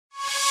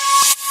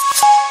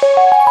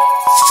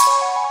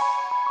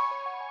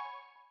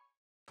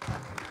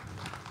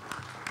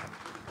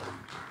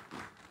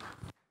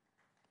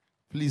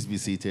Please be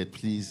seated,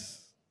 please.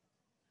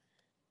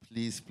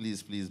 Please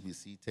be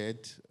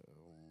seated.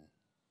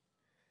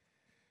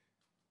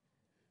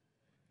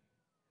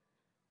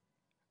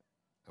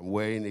 I'm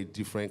wearing a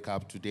different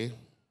cap today.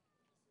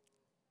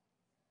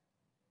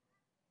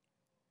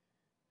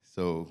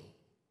 So,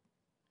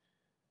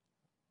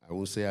 I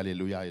won't say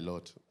hallelujah a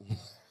lot.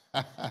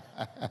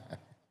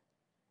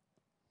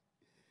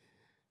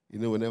 You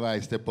know, whenever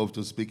I step up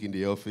to speak in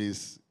the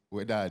office,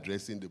 whether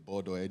addressing the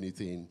board or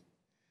anything,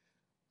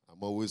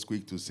 I'm always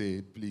quick to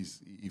say,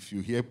 please, if you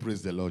hear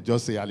praise the Lord,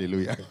 just say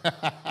hallelujah.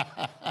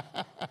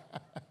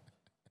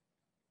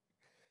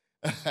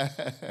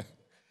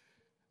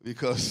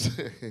 Because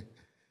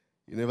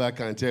you never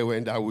can tell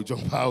when that will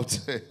jump out.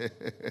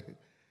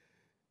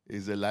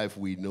 It's a life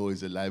we know,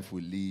 it's a life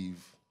we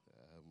live.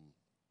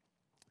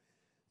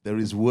 There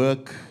is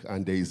work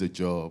and there is a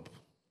job.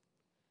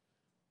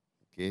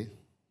 Okay?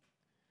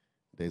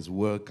 There's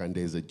work and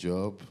there's a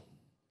job.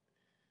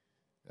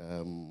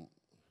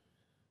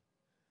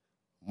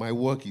 My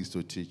work is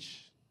to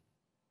teach.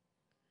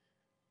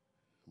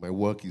 My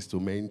work is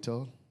to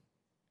mentor.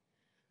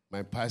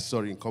 My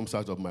pastoring comes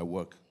out of my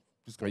work.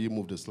 Please, can you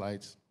move the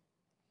slides?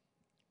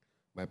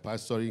 My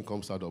pastoring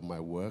comes out of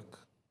my work.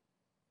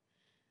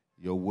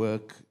 Your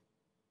work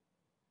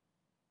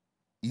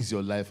is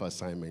your life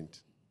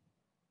assignment.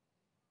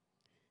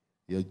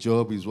 Your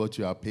job is what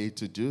you are paid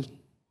to do.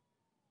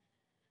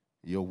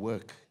 Your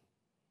work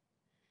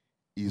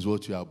is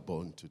what you are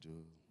born to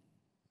do.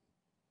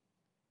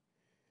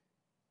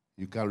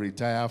 You can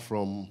retire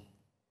from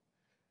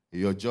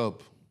your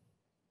job,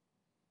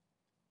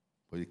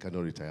 but you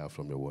cannot retire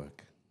from your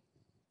work.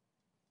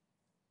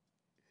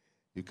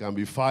 You can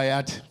be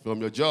fired from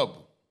your job,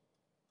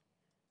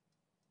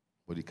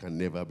 but you can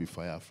never be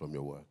fired from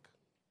your work.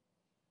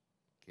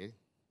 Okay?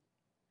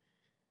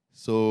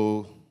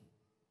 So,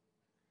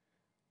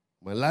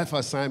 my life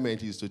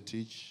assignment is to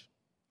teach.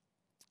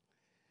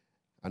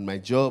 And my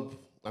job,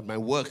 and my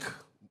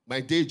work, my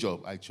day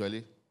job,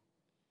 actually,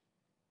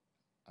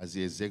 as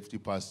the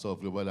executive pastor of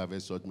Global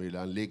Harvest South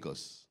Maryland,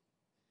 Lagos,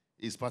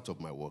 is part of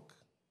my work.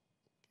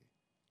 Okay.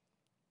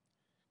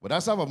 But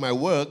as part of my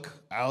work,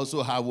 I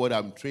also have what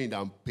I'm trained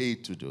and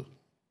paid to do.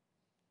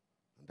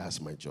 And that's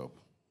my job.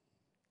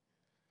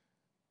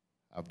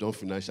 I've done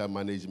financial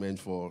management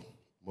for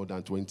more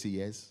than 20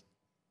 years.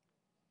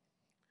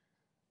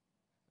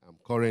 I'm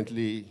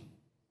currently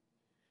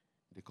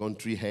the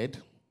country head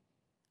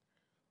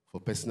for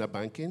personal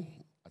banking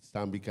at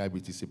Stanbic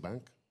IBTC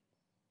Bank.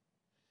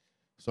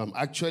 So I'm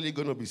actually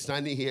going to be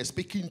standing here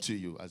speaking to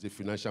you as a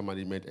financial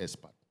management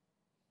expert,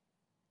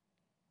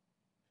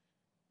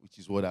 which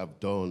is what I've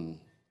done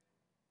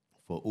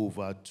for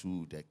over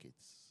 2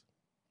 decades.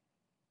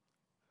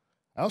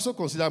 I also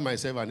consider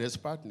myself an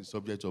expert in the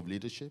subject of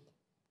leadership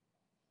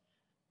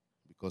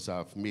because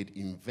I've made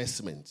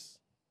investments,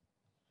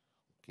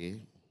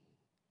 okay,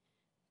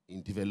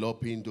 in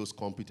developing those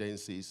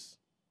competencies.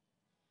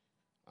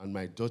 And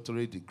my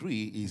doctorate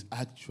degree is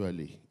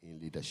actually in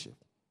leadership.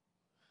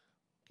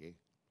 Okay?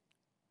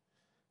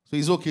 So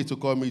it's okay to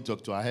call me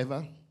Dr.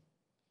 Aihevba.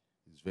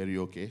 It's very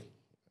okay.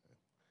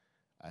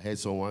 I heard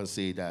someone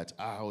say that,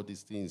 all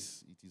these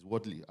things, it is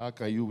worldly. How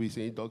can you be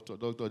saying, doctor,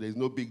 there's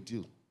no big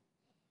deal? He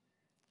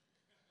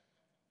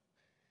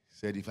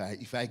said,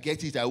 if I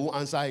get it, I won't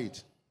answer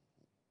it.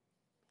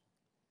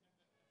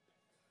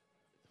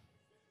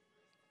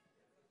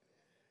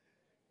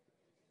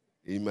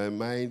 In my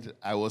mind,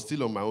 I was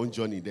still on my own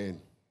journey then.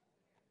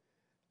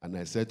 And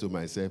I said to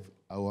myself,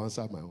 I will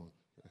answer my own.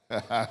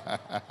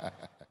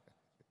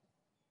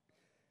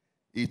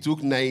 It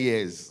took 9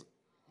 years.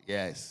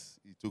 Yes,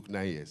 it took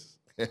 9 years.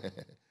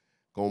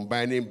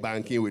 Combining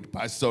banking with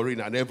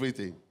pastoring and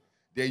everything.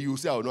 Then you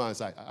say, I will not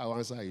answer. I will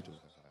answer it.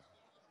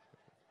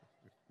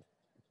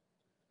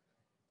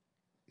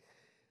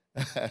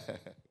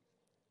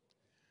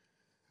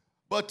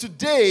 But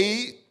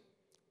today,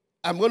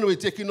 I'm going to be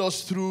taking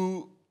us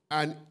through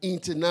an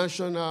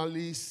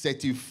internationally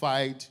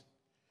certified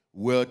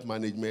wealth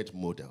management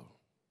model.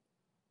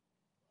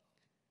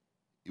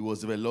 It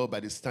was developed by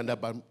the Standard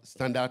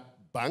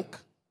Bank.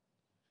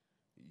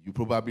 You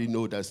probably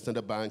know that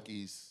Standard Bank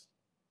is,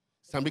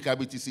 Stanbic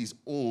IBTC is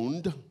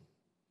owned,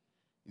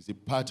 is a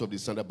part of the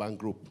Standard Bank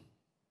group.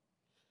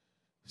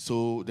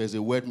 So there's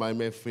a wealth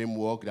management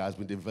framework that has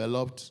been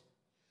developed,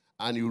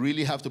 and you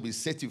really have to be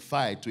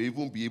certified to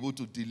even be able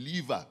to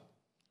deliver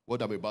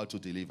what I'm about to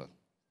deliver.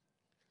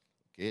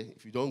 Okay?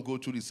 If you don't go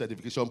through the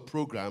certification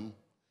program,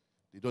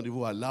 they don't even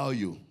allow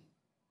you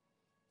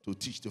to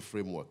teach the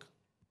framework.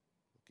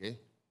 Okay?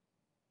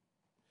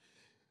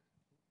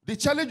 The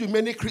challenge with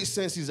many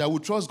Christians is that we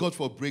trust God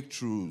for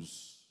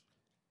breakthroughs.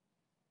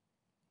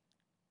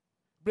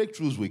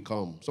 Breakthroughs will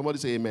come. Somebody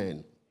say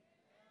amen.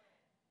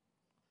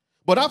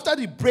 But after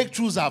the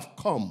breakthroughs have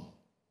come,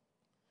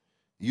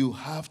 you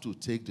have to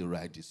take the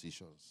right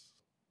decisions.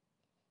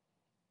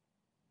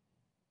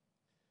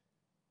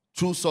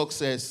 True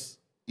success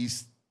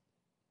is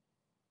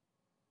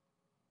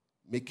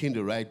making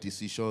the right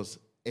decisions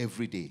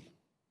every day.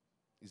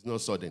 It's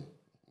not sudden.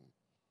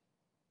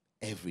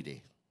 Every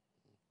day.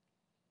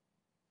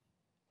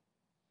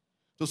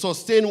 To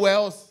sustain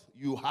wealth,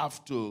 you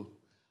have to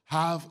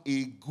have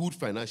a good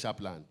financial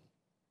plan.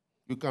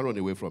 You can't run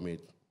away from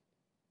it.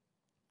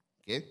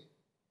 Okay?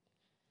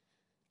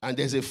 And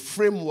there's a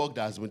framework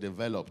that has been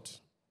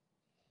developed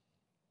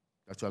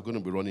that we are going to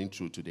be running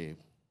through today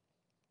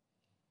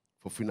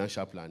for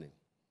financial planning.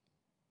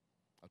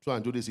 I'll try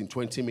and do this in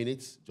 20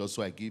 minutes, just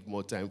so I give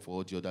more time for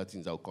all the other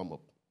things that will come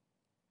up.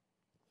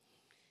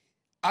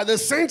 At the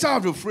center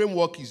of the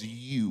framework is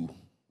you.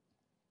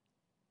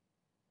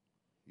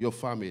 Your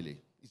family.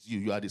 It's you.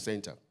 You are the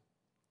center.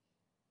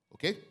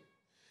 Okay?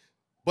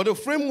 But the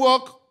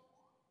framework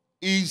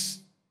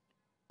is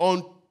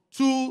on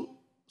two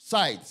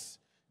sides.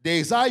 There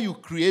is how you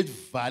create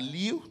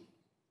value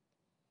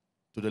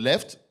to the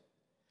left,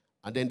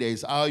 and then there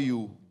is how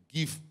you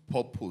give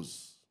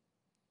purpose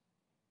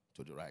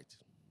to the right.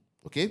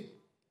 Okay?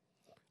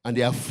 And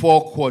there are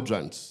 4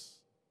 quadrants.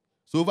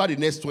 So over the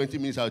next 20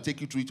 minutes, I'll take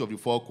you through each of the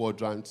 4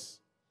 quadrants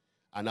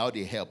and how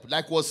they help.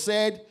 Like was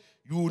said,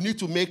 you will need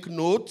to make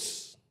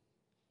notes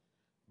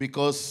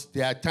because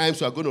there are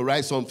times you are going to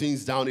write some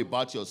things down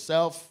about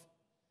yourself.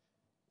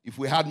 If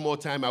we had more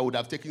time, I would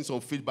have taken some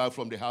feedback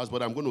from the house,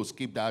 but I'm going to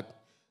skip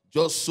that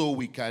just so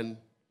we can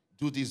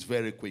do this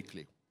very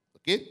quickly.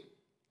 Okay?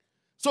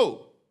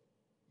 So,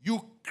 you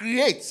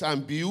create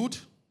and build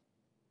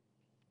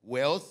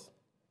wealth.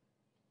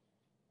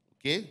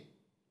 Okay?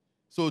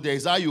 So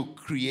there's how you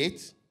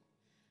create.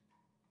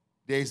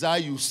 There's how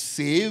you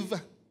save.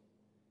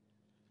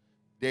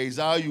 There's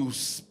how you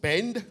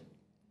spend.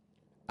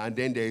 And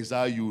then there's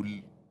how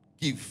you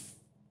give.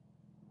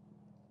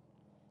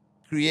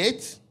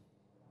 Create,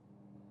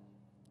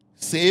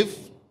 save,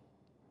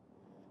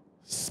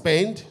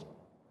 spend,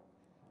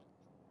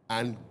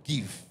 and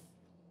give.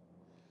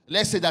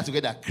 Let's say that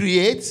together.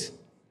 Create,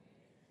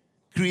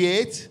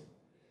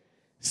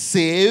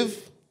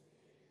 save,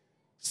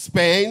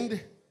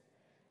 spend,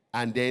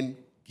 and then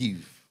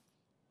give.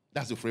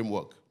 That's the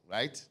framework,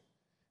 right?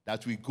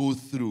 That we go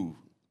through.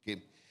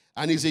 Okay?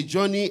 And it's a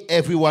journey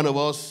every one of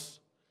us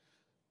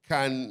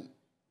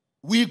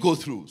we go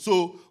through.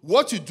 So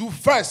what you do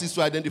first is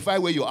to identify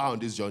where you are on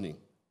this journey.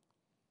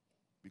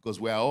 Because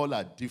we are all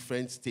at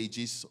different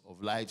stages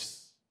of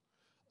lives.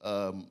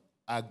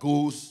 Our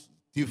goals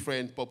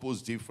different,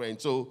 purpose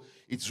different. So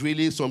it's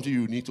really something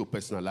you need to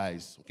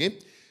personalize. Okay?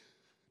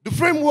 The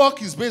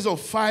framework is based on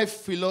 5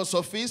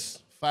 philosophies,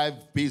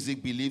 5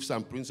 basic beliefs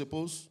and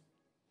principles.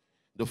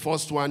 The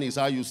first one is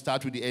how you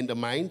start with the end in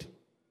mind.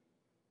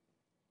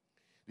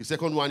 The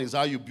second one is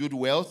how you build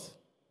wealth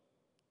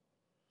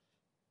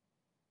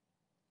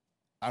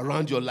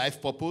around your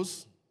life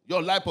purpose. Your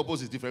life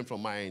purpose is different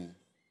from mine.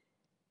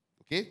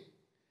 Okay?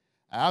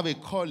 I have a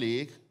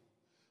colleague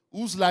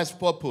whose life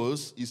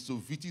purpose is to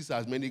visit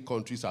as many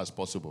countries as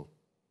possible.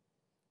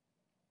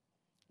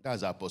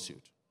 That's her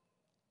pursuit.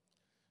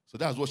 So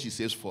that's what she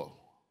saves for.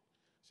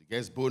 She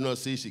gets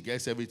bonuses, she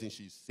gets everything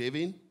she's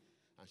saving.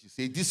 And she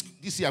says,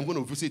 this year I'm going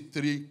to visit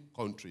 3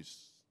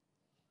 countries.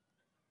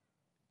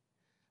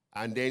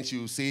 And then she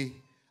will say,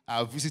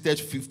 I've visited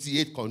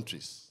 58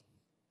 countries.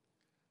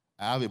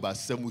 I have about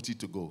 70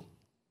 to go.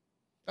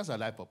 That's her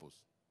life purpose.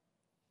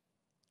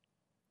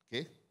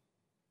 Okay?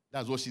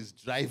 That's what she's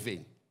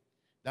driving.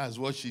 That's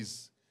what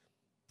she's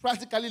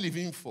practically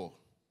living for.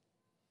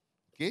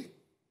 Okay?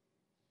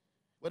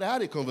 But I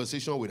had a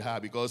conversation with her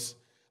because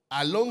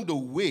along the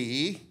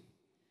way,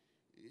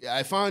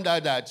 I found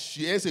out that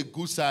she earns a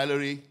good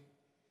salary,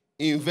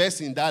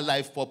 invests in that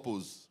life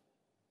purpose,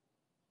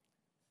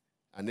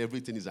 and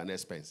everything is an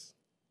expense.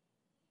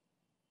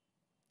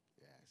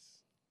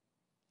 Yes.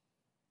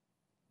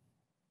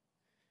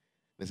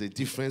 There's a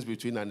difference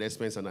between an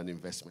expense and an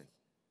investment.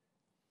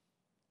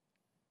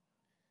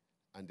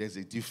 And there's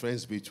a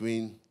difference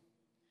between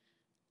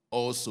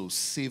also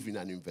saving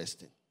and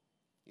investing.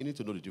 You need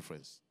to know the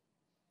difference.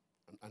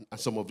 And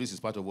some of this is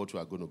part of what we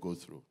are going to go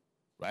through.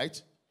 Right?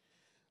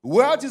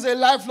 Wealth is a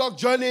lifelong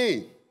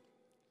journey.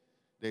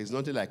 There is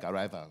nothing like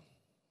arrival.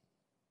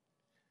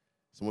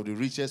 Some of the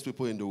richest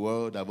people in the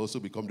world have also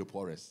become the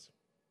poorest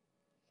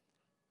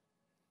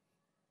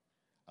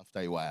after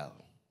a while.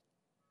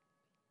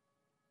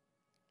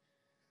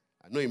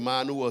 I know a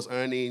man who was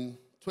earning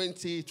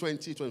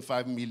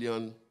 25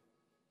 million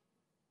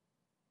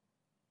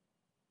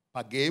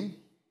per game,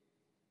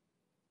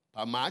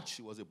 per match.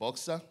 He was a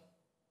boxer.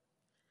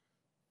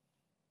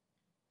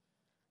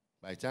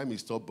 By the time he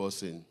stopped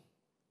boxing,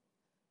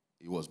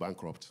 he was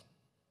bankrupt.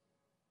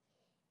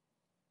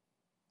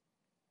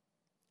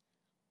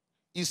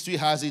 History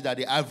has it that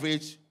the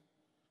average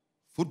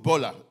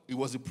footballer, it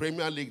was the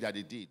Premier League that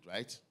they did,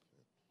 right?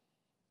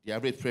 The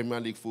average Premier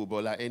League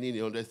footballer earning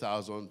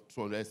 $100,000,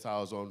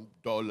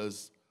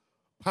 $200,000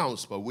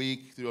 pounds per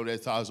week,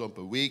 $300,000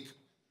 per week.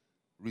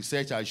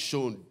 Research has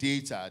shown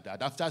data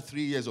that after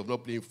 3 years of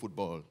not playing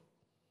football,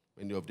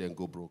 many of them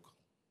go broke.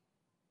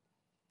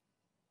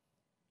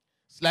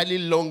 Slightly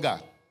longer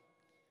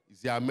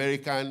is the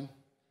American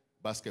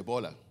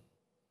basketballer.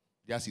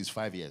 Theirs is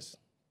 5 years.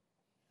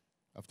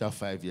 After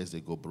 5 years, they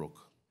go broke.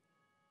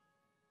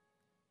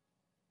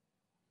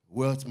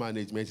 Wealth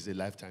management is a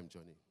lifetime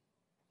journey.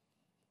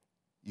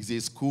 is a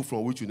school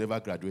from which you never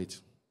graduate.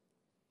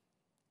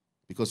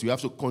 Because you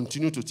have to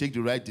continue to take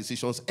the right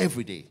decisions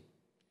every day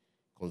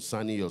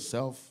concerning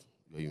yourself,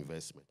 your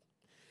investment.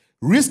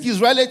 Risk is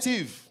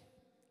relative.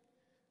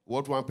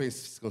 What one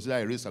person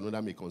considers a risk,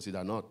 another may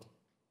consider not.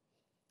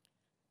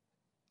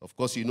 Of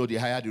course, you know the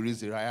higher the risk,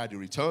 the higher the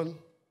return.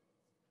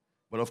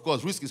 But of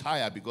course, risk is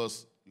higher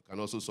because you can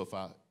also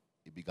suffer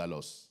a bigger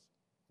loss.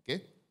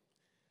 Okay?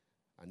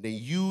 And then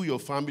you, your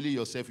family,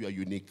 yourself, you are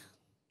unique.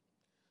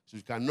 So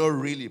you cannot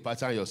really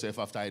pattern yourself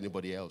after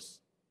anybody else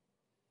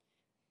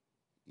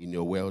in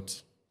your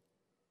wealth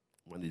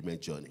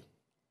management journey.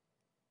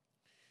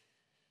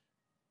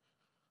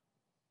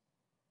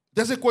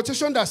 There's a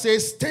quotation that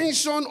says,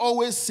 tension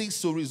always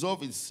seeks to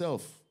resolve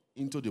itself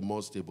into the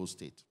more stable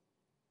state.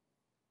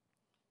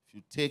 If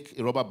you take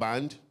a rubber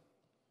band,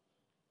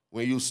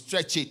 when you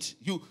stretch it,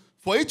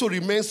 for it to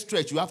remain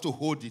stretched, you have to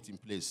hold it in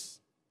place.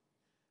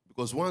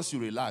 Because once you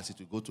relax, it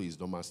will go to its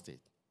normal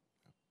state.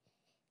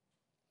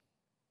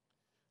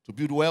 To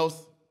build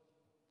wealth,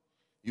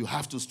 you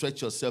have to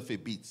stretch yourself a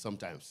bit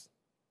sometimes.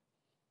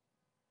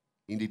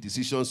 In the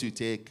decisions you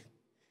take,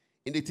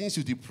 in the things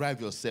you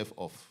deprive yourself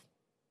of.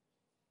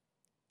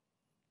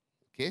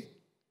 Okay?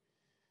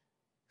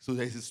 So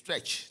there is a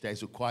stretch that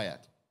is required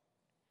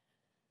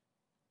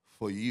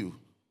for you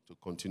to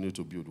continue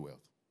to build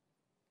wealth.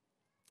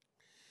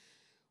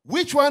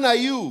 Which one are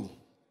you?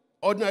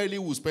 Ordinarily,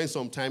 we'll spend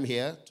some time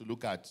here to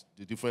look at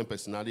the different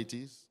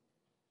personalities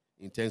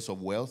in terms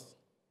of wealth.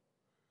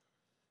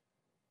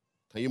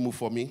 Can you move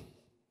for me?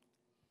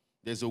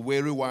 There's a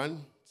wary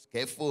one. It's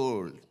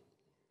careful.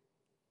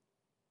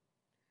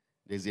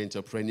 There's the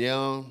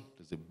entrepreneur.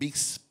 There's a big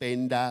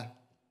spender.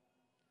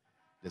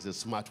 There's a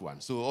smart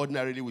one. So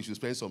ordinarily, we should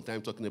spend some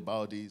time talking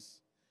about this.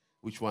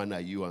 Which one are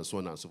you, and so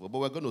on and so forth. But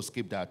we're going to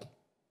skip that.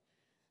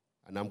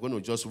 And I'm going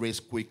to just race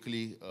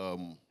quickly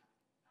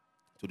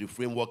to the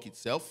framework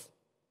itself.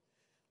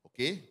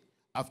 Okay?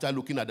 After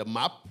looking at the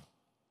map,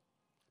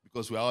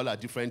 because we're all at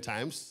different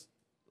times.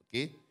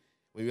 Okay?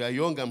 When you are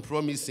young and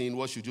promising,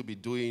 what should you be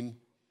doing?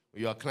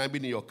 When you are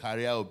climbing in your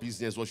career or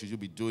business, what should you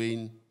be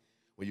doing?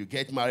 When you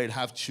get married,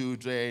 have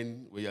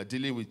children, when you're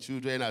dealing with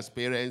children as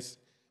parents,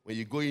 when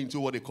you go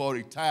into what they call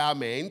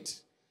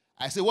retirement.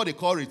 I say what they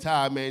call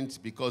retirement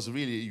because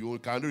really you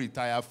cannot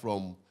retire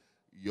from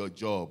your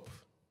job.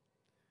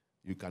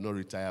 You cannot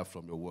retire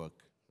from your work,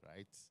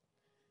 right?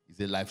 It's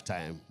a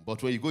lifetime.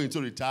 But when you go into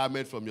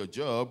retirement from your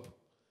job,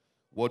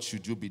 what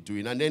should you be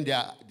doing? And then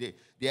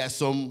there are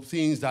some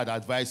things that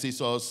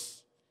advises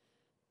us,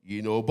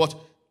 you know. But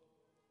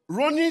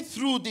running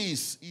through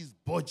this is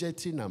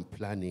budgeting and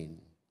planning.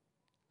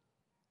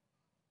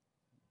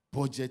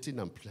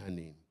 Budgeting and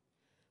planning.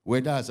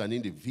 Whether as an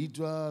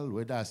individual,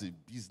 whether as a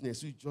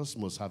business, you just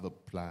must have a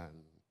plan.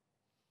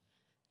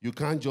 You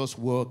can't just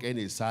work, earn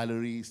a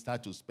salary,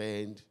 start to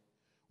spend.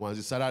 Once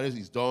the salary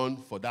is done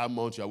for that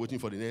month, you are waiting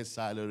for the next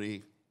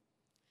salary.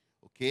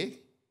 Okay?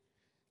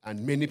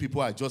 And many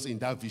people are just in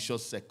that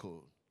vicious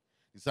circle.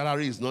 The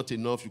salary is not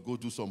enough. You go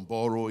do some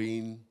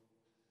borrowing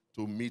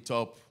to meet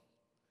up.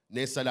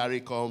 Next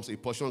salary comes, a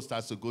portion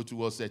starts to go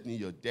towards settling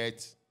your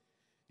debt.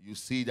 You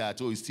see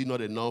that, it's still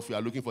not enough. You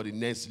are looking for the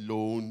next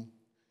loan.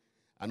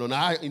 And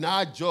in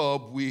our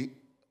job, we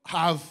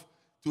have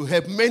to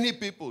help many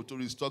people to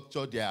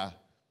restructure their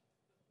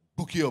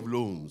bouquet of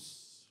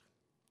loans.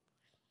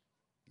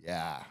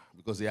 Yeah,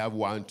 because they have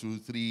 1, 2,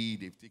 3.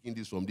 They've taken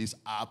this from this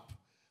app.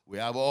 We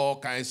have all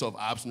kinds of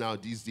apps now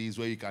these days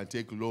where you can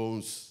take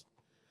loans.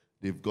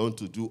 They've gone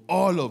to do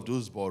all of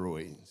those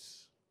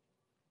borrowings.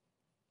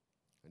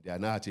 And they are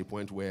now at a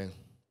point where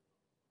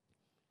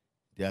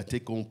their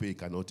take-home pay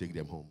cannot take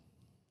them home.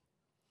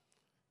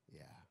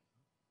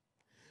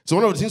 So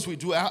one of the things we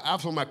do, I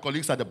have some of my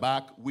colleagues at the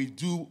back, we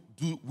do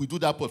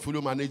that portfolio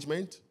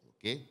management,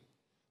 okay?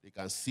 They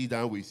can sit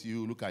down with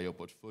you, look at your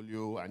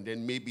portfolio, and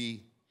then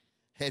maybe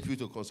help you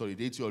to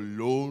consolidate your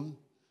loan,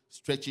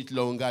 stretch it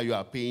longer, you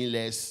are paying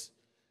less,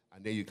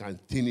 and then you can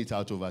thin it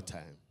out over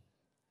time.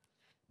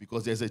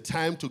 Because there's a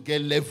time to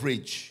get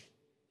leverage,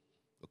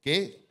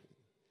 okay?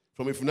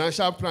 From a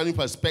financial planning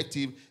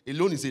perspective, a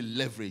loan is a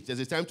leverage.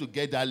 There's a time to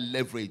get that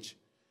leverage,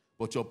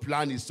 but your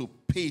plan is to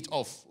pay it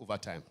off over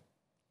time.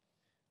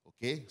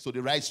 Okay, so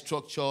the right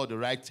structure, the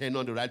right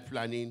tenor, the right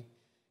planning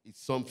is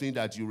something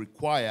that you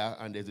require,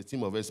 and there's a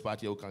team of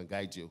experts here who can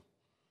guide you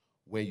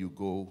when you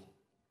go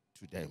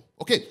to them.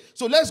 Okay,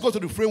 so let's go to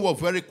the framework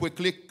very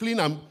quickly.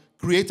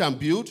 Create and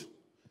build.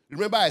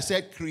 Remember I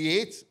said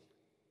create.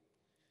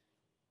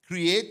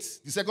 Create.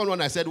 The second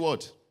one I said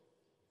what?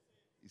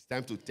 It's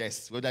time to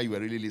test whether you were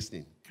really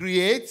listening.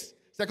 Create.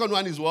 Second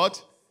one is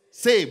what?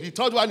 Save. The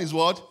third one is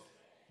what?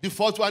 The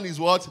fourth one is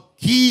what?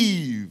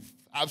 Give.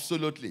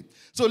 Absolutely.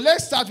 So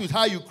let's start with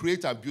how you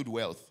create and build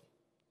wealth.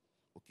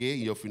 Okay, in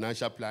your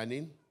financial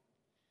planning,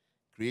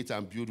 create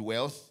and build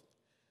wealth.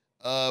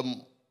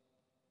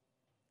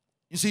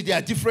 You see, there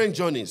are different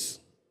journeys.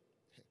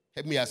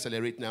 Help me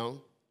accelerate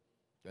now.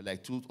 There are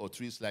like 2 or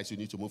 3 slides you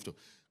need to move to.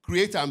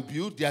 Create and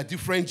build. There are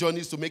different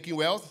journeys to making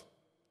wealth.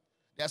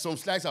 There are some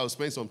slides I'll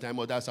spend some time,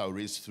 others I'll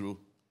race through.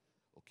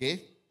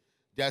 Okay?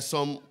 There's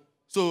some,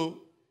 so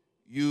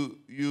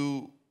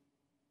you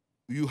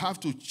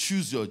have to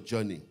choose your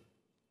journey.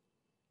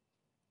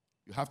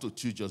 You have to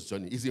choose your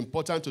journey. It's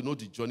important to know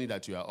the journey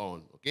that you are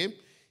on, okay?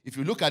 If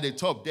you look at the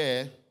top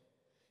there,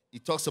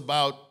 it talks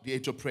about the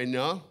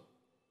entrepreneur.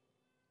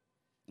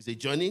 It's a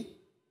journey.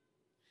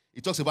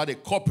 It talks about a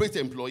corporate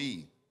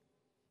employee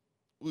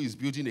who is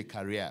building a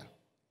career,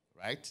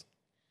 right?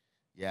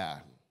 Yeah.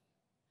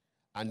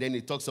 And then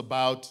it talks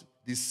about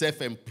the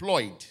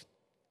self-employed.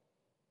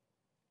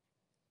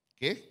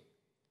 Okay?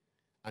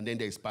 And then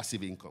there is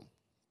passive income.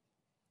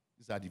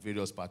 These are the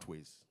various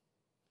pathways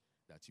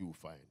that you will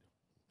find.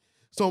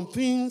 Some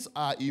things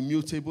are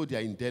immutable, they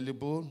are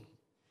indelible.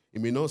 It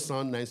may not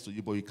sound nice to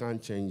you, but you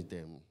can't change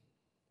them.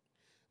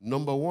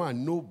 Number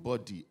one,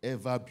 nobody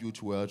ever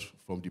built wealth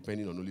from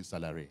depending on only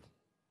salary.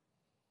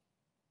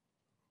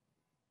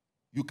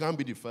 You can't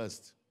be the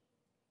first.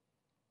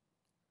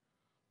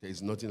 There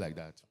is nothing like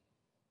that.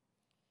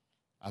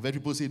 I've heard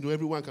people say, no,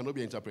 everyone cannot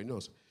be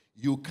entrepreneurs.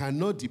 You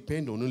cannot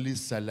depend on only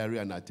salary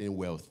and attain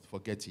wealth.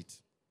 Forget it.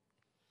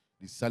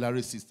 The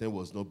salary system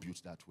was not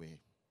built that way.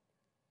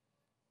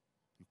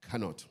 You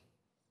cannot.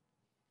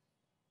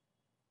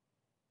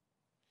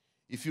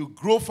 If you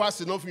grow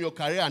fast enough in your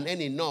career and earn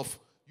enough,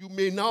 you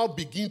may now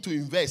begin to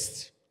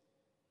invest.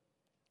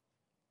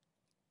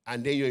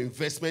 And then your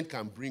investment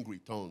can bring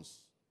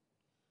returns.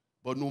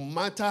 But no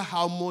matter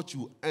how much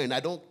you earn, I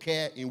don't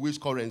care in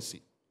which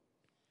currency,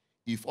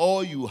 if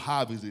all you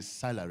have is a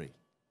salary,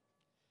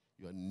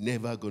 you are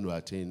never going to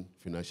attain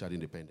financial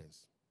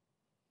independence.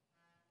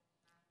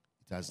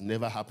 It has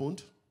never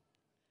happened.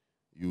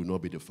 You will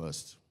not be the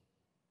first.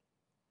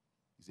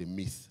 It's a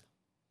myth.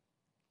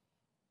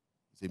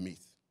 It's a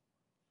myth.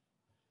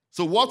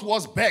 So what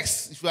was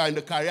best if you are in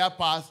the career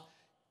path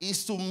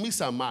is to mix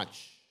and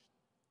match.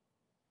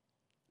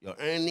 You're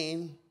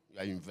earning, you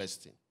are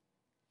investing.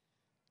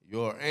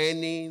 You're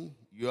earning,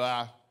 you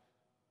are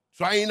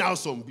trying out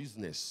some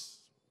business,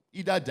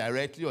 either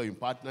directly or in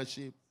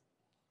partnership.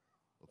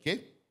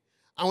 Okay?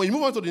 And when you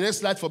move on to the next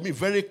slide for me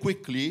very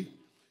quickly,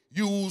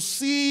 you will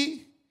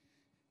see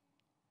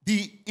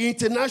the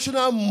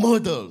international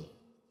model.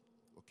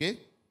 Okay?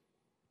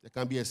 There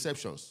can be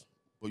exceptions,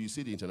 but you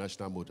see the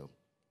international model.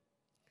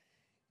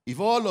 If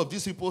all of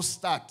these people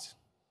start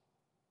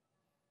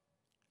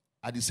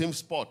at the same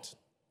spot,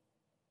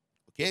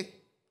 okay?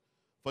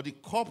 For the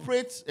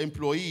corporate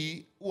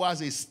employee who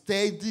has a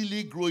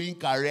steadily growing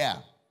career,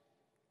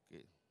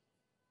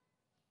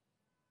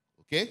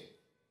 okay?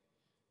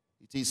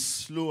 It is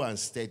slow and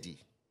steady.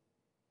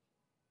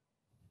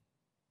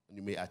 And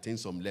you may attain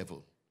some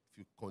level if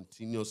you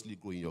continuously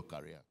grow in your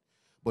career.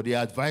 But the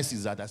advice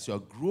is that as you are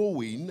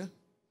growing,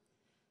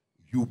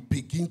 you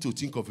begin to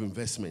think of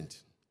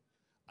investment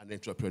and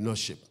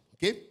entrepreneurship,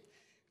 okay?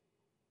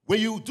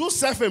 When you do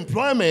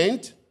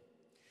self-employment,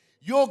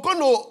 you're going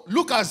to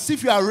look as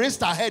if you are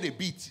raced ahead a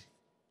bit.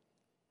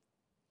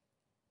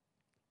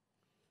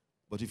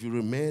 But if you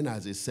remain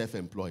as a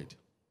self-employed,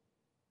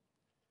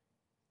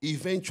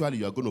 eventually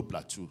you are going to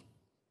plateau.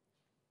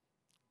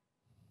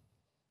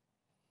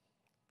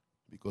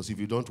 Because if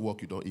you don't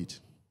work, you don't eat.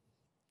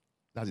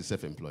 That is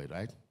self-employed,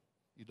 right?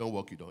 You don't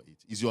work, you don't eat.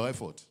 It's your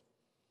effort.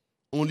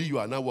 Only you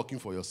are now working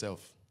for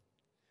yourself.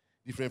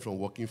 Different from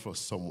working for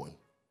someone.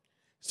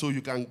 So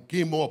you can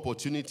gain more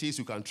opportunities,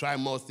 you can try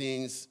more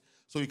things,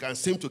 so you can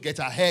seem to get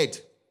ahead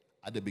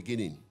at the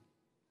beginning.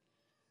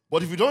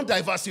 But if you don't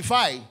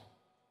diversify,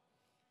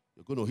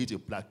 you're going to hit a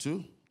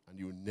plateau and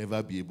you'll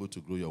never be able to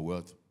grow your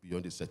wealth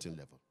beyond a certain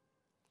level.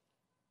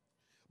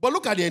 But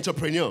look at the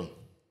entrepreneur.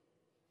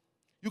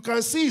 You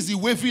can see it's the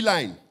wavy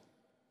line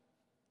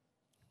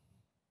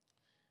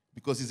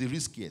because it's the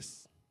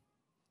riskiest.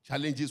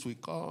 Challenges will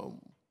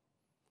come,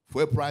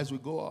 fuel price will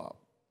go up.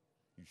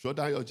 You shut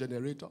down your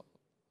generator.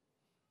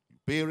 You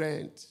pay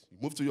rent. You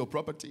move to your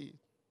property.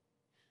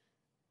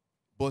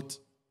 But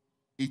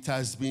it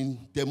has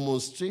been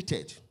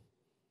demonstrated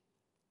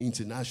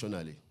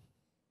internationally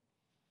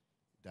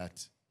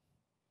that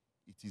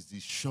it is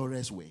the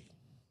surest way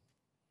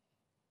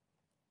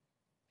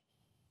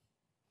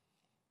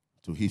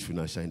to hit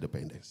financial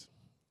independence.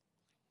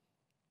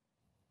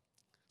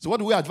 So what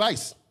do we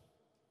advise?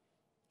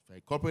 If you're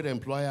a corporate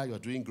employer, you're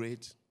doing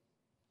great.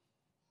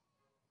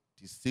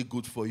 It is still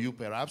good for you,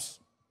 perhaps.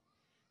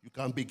 You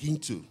can begin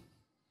to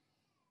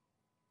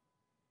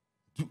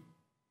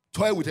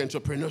toy with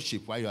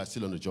entrepreneurship while you are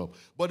still on the job.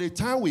 But the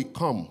time will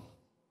come,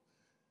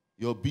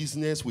 your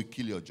business will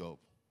kill your job.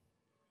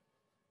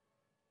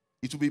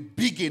 It will be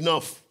big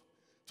enough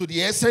to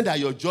the extent that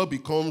your job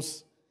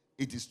becomes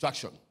a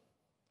distraction.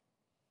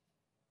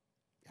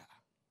 Yeah.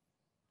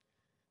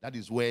 That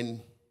is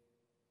when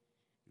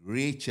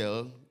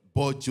Rachel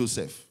bought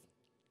Joseph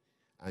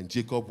and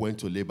Jacob went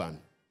to Laban.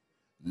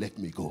 Let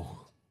me go,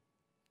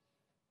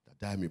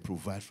 that I may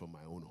provide for my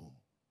own home.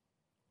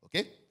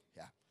 Okay?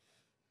 Yeah.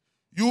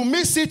 You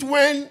miss it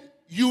when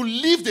you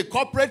leave the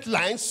corporate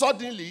line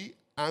suddenly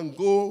and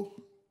go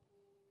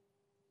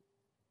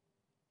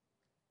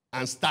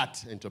and start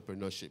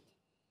entrepreneurship.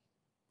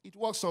 It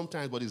works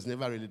sometimes, but it's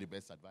never really the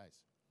best advice.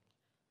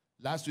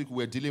 Last week, we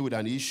were dealing with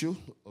an issue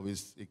of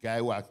a guy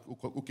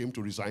who came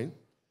to resign.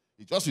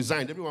 He just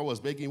resigned. Everyone was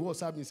begging, what's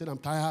happening? He said, I'm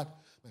tired.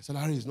 My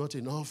salary is not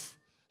enough.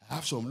 I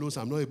have some loans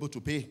I'm not able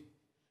to pay.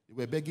 They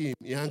were begging him.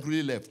 He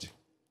angrily left.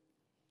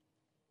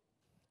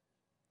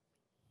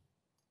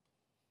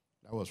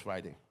 That was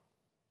Friday.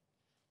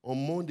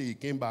 On Monday, he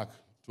came back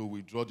to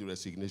withdraw the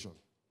resignation.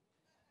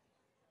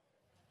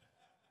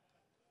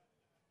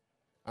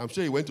 I'm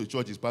sure he went to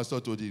church. His pastor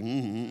told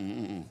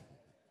him,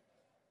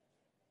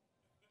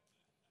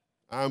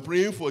 I'm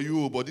praying for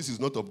you, but this is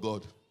not of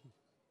God.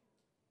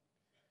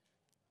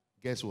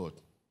 Guess what?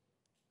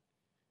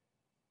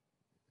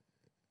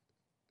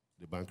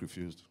 The bank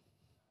refused.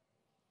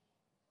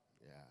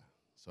 Yeah,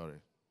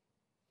 sorry.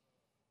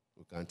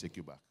 We can't take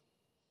you back.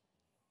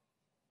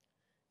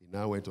 He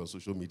now went on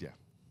social media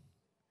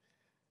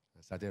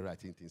and started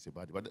writing things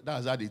about it. But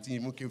that's how the thing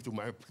even came to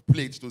my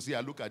plate to say,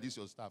 look at this,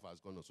 your staff has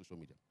gone on social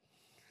media.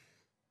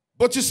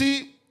 But you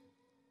see,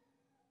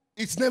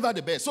 it's never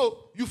the best.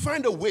 So you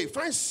find a way,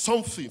 find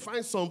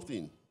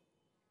something.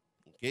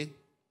 Okay?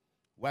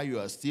 While you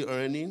are still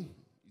earning,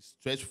 it's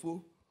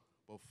stressful,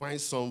 but find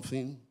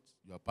something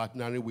you are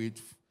partnering with.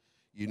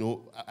 You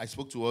know, I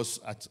spoke to us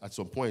at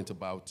some point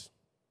about,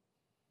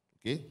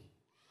 okay?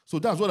 So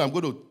that's what I'm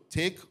going to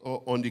take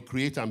on the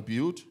create and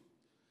build.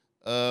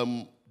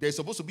 There's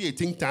supposed to be a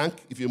think tank.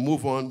 If you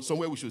move on,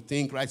 somewhere we should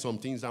think, write some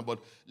things down, but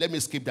let me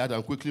skip that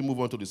and quickly move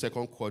on to the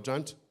second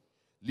quadrant.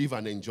 Live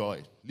and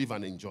enjoy. Live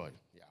and enjoy.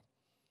 Yeah.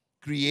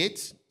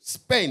 Create,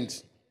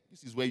 spend.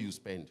 This is where you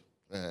spend.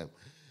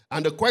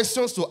 And the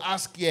questions to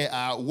ask here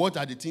are, what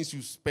are the things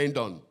you spend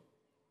on?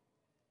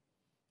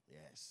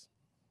 Yes.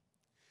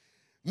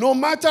 No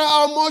matter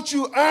how much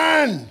you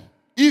earn,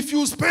 if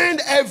you spend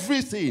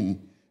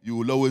everything, you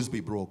will always be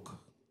broke.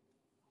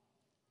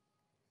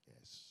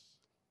 Yes.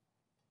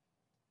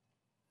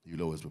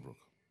 You'll always be broke.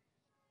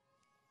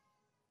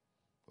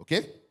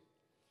 Okay?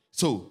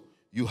 So,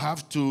 you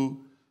have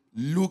to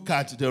look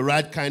at the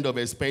right kind of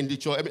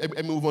expenditure. Let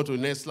me move on to the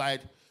next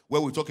slide,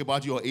 where we talk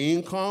about your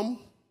income,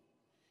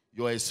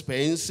 your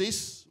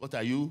expenses. What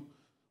are you?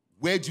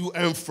 Where do you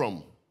earn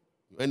from?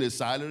 You earn a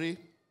salary.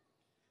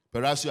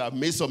 Perhaps you have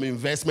made some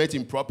investment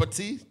in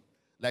property,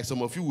 like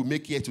some of you will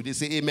make here today.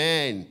 Say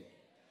amen.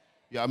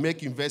 You are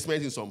making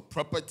investment in some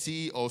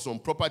property or some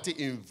property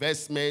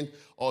investment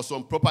or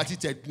some property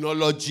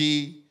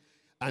technology,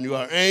 and you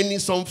are earning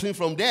something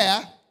from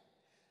there.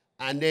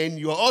 And then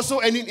you are also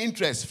earning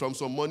interest from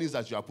some monies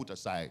that you have put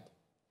aside.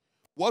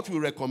 What we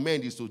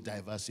recommend is to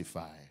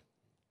diversify.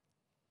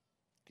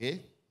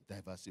 Okay?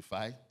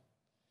 Diversify.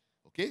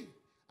 Okay?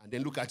 And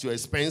then look at your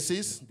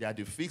expenses. They are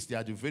the fixed, they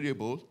are the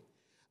variable,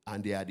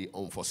 and they are the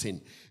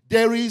unforeseen.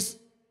 There is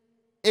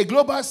a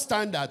global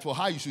standard for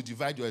how you should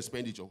divide your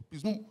expenditure.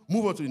 Please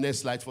move on to the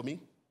next slide for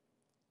me.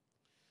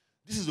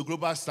 This is the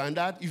global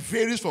standard. It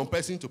varies from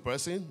person to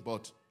person,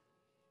 but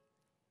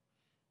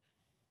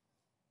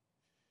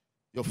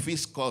your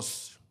fixed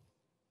costs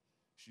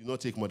should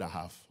not take more than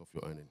half of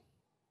your earning.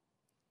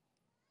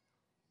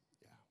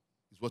 Yeah,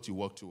 it's what you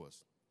work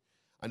towards.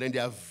 And then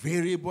there are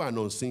variable and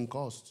unseen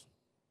costs.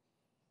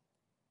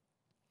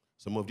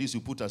 Some of these you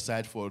put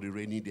aside for the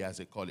rainy day, as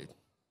they call it.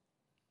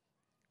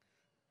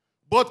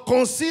 But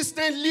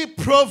consistently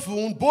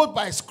proven, both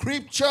by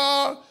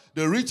scripture,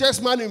 the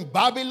richest man in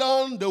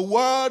Babylon, the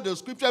word, the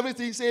scripture,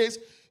 everything says,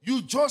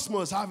 you just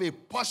must have a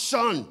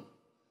portion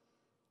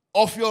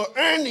of your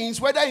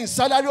earnings, whether in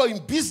salary or in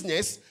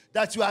business,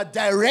 that you are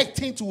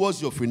directing towards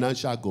your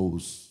financial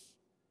goals.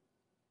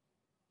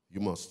 You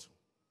must.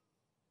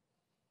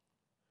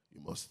 You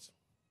must.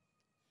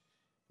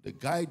 The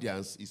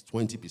guidance is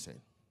 20%.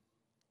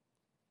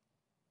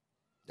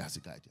 That's the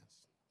guidance.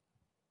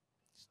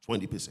 It's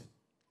 20%.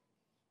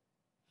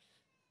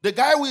 The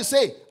guy will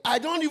say, I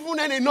don't even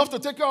earn enough to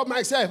take care of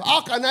myself.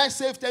 How can I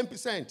save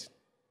 10%?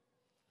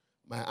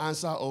 My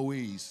answer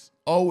always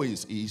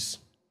is,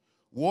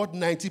 what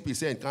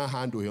 90% can't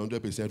handle,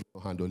 100%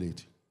 will handle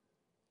it.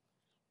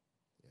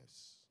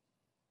 Yes.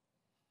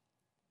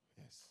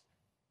 Yes.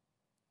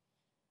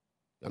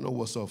 You're not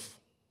worse off.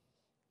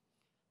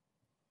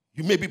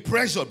 You may be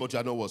pressured, but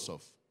you're not worse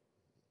off.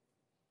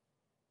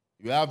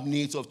 You have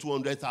needs of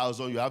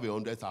 200,000, you have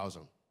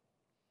 100,000.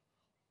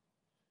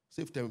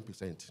 Save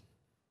 10%.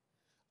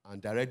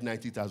 And direct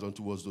 90,000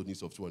 towards those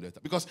needs of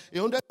 200,000. Because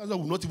 100,000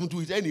 will not even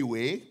do it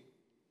anyway.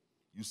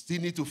 You still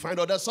need to find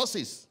other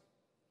sources.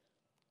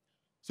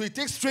 So it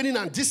takes training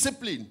and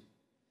discipline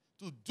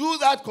to do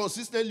that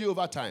consistently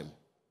over time.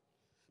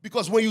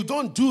 Because when you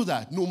don't do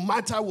that, no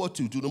matter what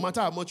you do, no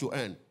matter how much you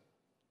earn,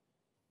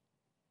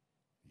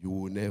 you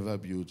will never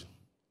build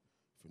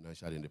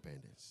financial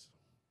independence.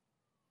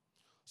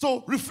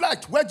 So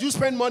reflect, where do you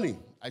spend money?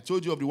 I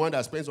told you of the one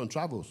that spends on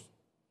travels,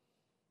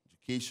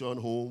 education,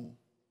 home.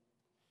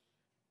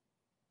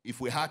 If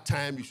we had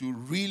time, you should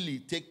really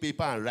take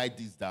paper and write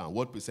this down.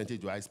 What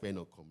percentage do I spend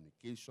on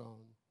communication,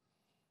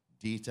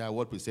 data?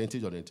 What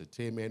percentage on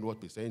entertainment? What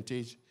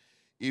percentage?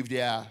 If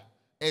there are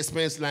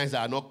expense lines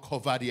that are not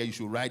covered here, you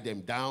should write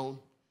them down.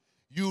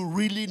 You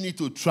really need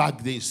to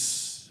track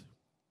this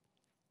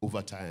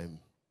over time.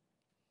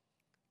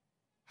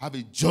 Have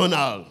a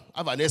journal.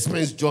 Have an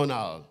expense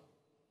journal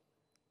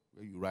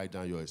where you write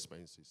down your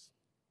expenses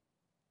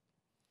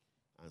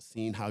and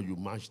seeing how you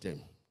match them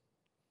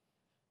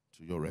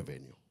to your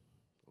revenue.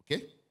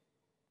 Okay?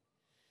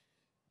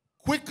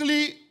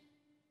 Quickly,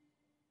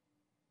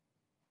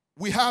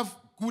 we have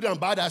good and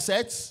bad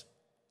assets.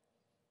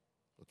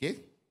 Okay?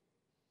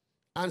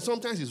 And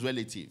sometimes it's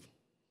relative.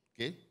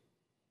 Okay?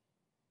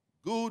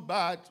 Good,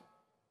 bad.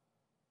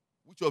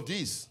 Which of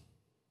these?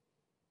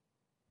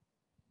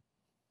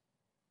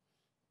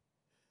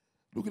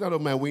 Looking out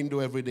of my window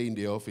every day in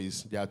the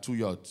office, there are 2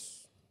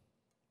 yachts.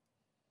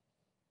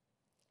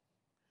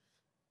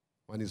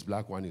 One is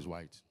black, one is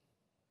white.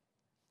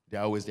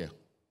 They're always there.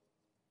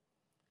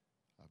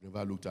 I've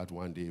never looked at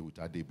one day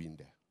without they being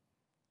there.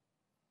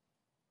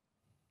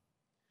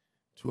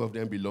 2 of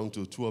them belong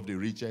to 2 of the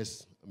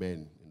richest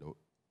men in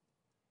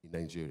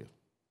Nigeria.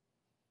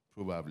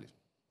 Probably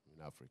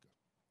in Africa.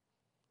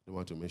 I don't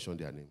want to mention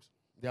their names.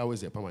 They're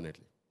always there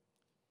permanently.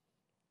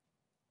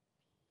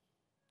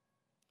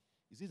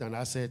 Is it an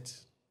asset?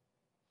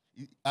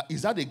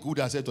 Is that a good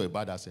asset or a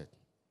bad asset?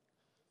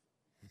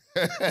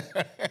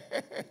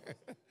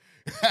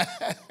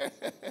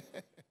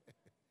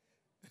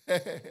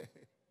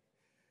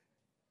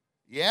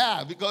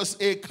 Yeah, because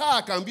a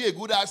car can be a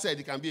good asset,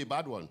 it can be a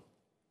bad one.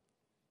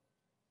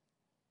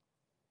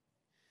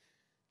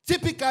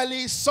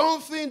 Typically,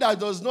 something that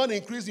does not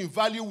increase in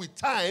value with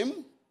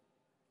time,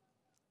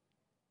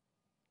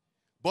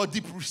 but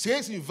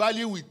depreciates in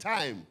value with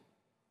time,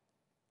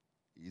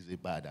 is a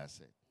bad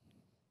asset.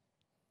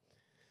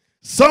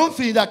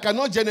 Something that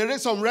cannot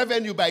generate some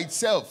revenue by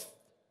itself,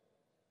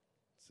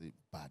 it's a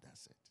bad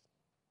asset.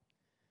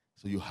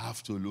 So you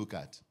have to look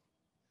at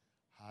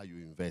how you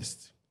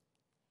invest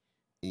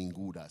in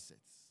good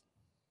assets.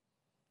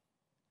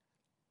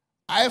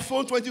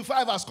 iPhone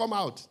 25 has come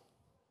out.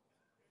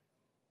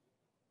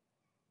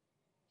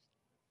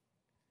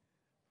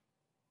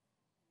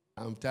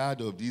 I'm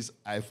tired of this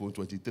iPhone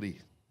 23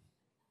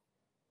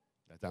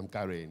 that I'm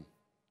carrying.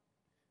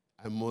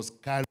 I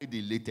must carry the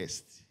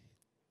latest.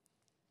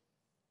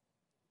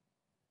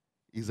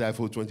 It's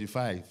iPhone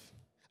 25.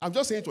 I'm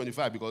just saying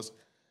 25 because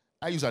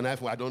I use an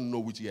iPhone, I don't know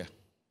which year.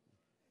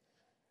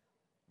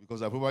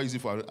 Because I probably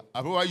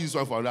use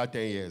one for another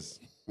 10 years.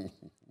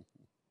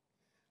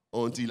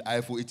 Until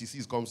iPhone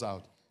 86 comes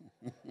out.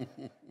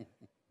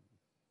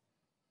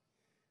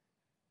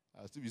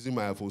 I'm still using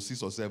my iPhone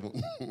 6 or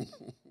 7.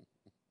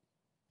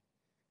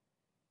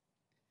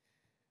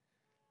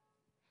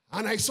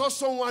 And I saw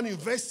someone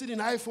invested in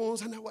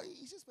iPhones, and I was,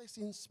 is this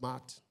person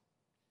smart?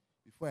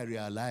 Before I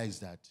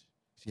realized that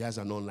she has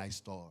an online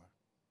store.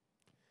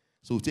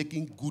 So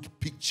taking good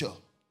picture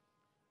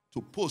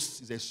to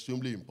post is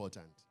extremely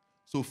important.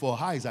 So for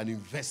her, it's an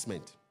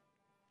investment.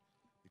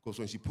 Because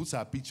when she puts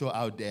her picture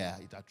out there,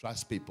 it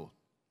attracts people.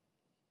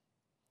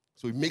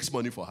 So it makes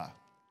money for her.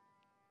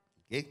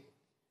 Okay?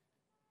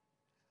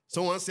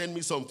 Someone sent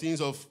me some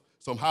things of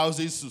some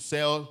houses to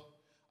sell.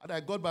 And I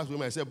got back to him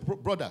and I said,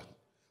 brother,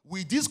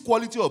 with this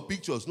quality of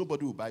pictures,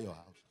 nobody will buy your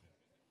house.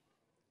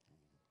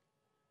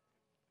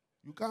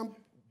 You can't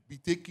be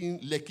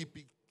taking Lekki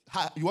pictures.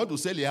 You want to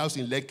sell a house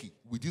in Lekki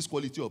with this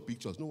quality of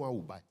pictures, no one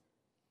will buy.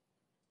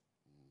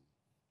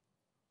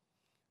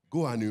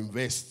 Go and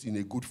invest in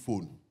a good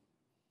phone.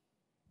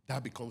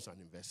 That becomes an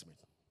investment,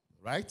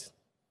 right?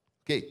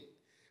 Okay,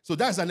 so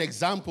that's an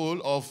example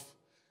of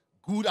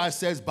good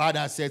assets, bad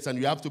assets, and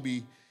you have to pay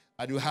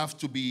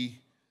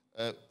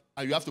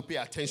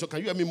attention. Can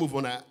you let me move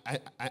on?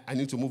 I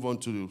need to move on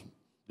to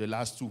the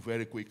last 2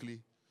 very quickly.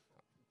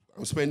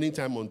 I'm spending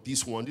time on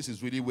this one. This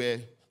is really where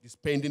the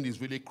spending is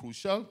really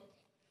crucial.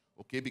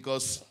 Okay,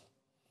 because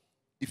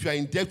if you are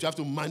in debt, you have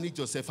to manage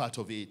yourself out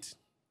of it.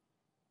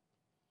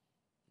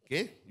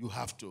 Okay, you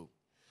have to.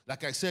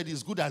 Like I said,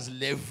 it's good as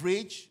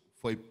leverage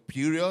for a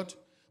period,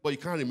 but you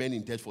can't remain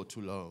in debt for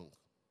too long.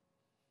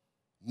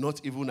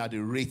 Not even at the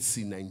rates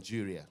in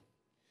Nigeria.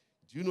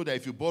 Do you know that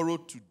if you borrow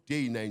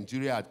today in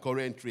Nigeria at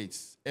current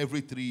rates,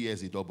 every 3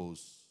 years it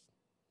doubles?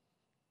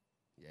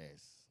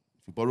 Yes.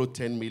 If you borrow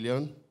 10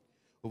 million,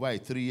 over a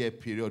 3-year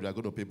period, you are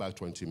going to pay back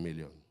 20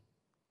 million.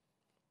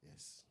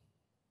 Yes.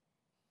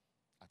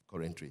 At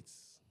current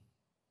rates.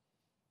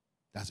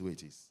 That's the way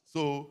it is.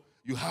 So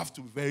you have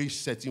to be very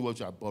certain what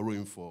you are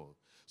borrowing for.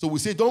 So we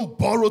say don't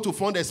borrow to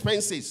fund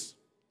expenses.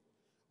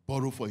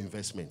 Borrow for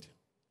investment.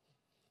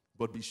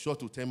 But be sure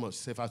to take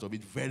yourself out of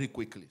it very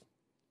quickly.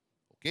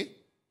 Okay?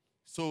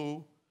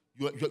 So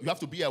you have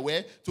to be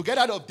aware. To get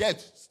out of debt,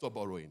 stop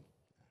borrowing.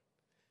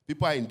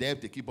 People are in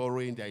debt, they keep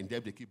borrowing. They're in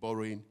debt, they keep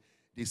borrowing.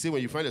 They say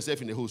when you find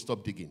yourself in a hole,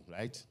 stop digging,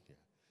 right? Yeah.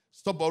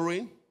 Stop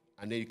borrowing,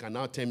 and then you can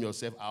now term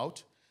yourself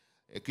out.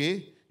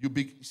 Okay?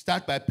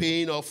 Start by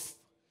paying off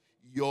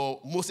your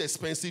most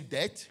expensive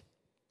debt.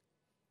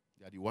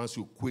 They are the ones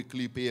who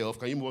quickly pay off.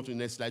 Can you move on to the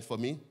next slide for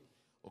me?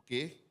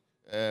 Okay?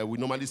 We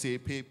normally say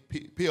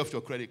pay off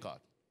your credit card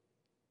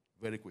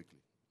very quickly.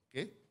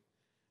 Okay?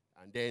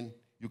 And then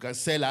you can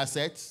sell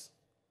assets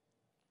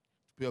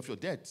to pay off your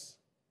debts.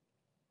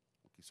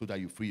 Okay, so that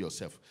you free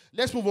yourself.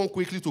 Let's move on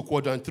quickly to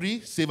quadrant 3,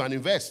 save and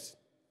invest.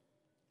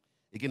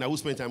 Again, I will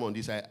spend time on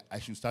this. I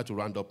should start to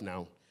round up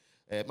now.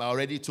 I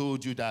already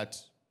told you that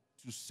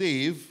to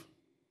save,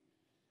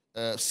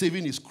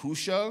 saving is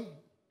crucial.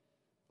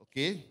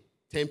 Okay?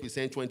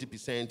 10%,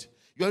 20%.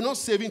 You are not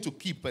saving to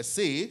keep per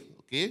se.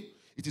 Okay?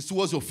 It is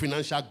towards your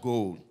financial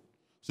goal.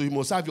 So you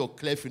must have your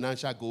clear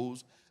financial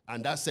goals,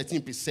 and that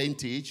certain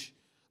percentage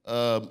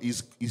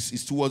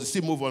is towards.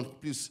 Still move on,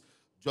 please.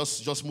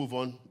 Just move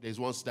on. There's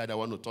one slide I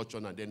want to touch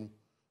on, and then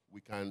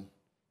we can,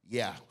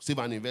 save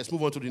and invest.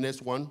 Move on to the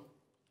next one.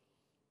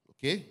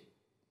 Okay?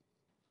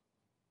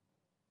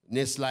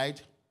 Next slide.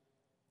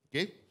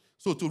 Okay?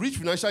 So to reach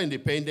financial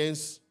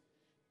independence,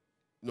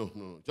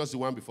 no, just the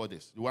one before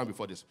this. The one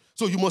before this.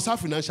 So you must have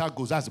financial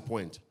goals. That's the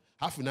point.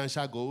 Have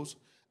financial goals,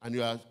 and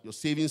your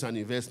savings and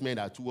investment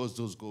are towards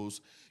those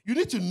goals. You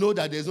need to know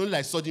that there's only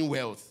like sudden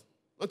wealth.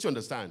 Don't you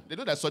understand? They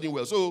know that sudden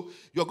wealth. So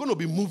you're going to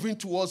be moving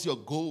towards your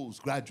goals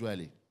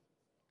gradually.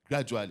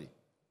 Gradually.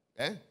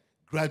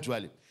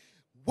 Gradually.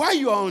 While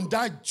you are on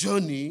that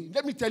journey,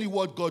 let me tell you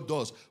what God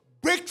does.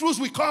 Breakthroughs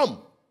will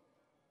come.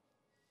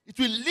 It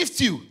will lift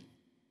you,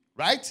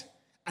 right?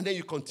 And then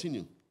you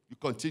continue. You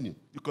continue.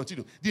 You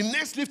continue. The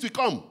next lift will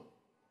come.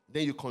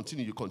 Then you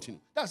continue. You continue.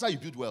 That's how you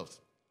build wealth.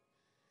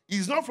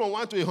 It's not from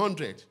 1 to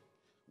 100.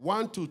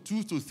 1 to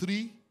 2 to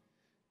 3.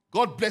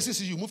 God blesses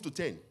you, you move to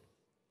 10.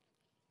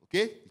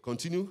 Okay? You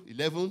continue.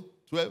 11,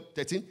 12,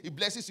 13. He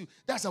blesses you.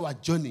 That's our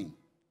journey.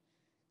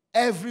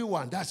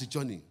 Everyone, that's the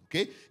journey.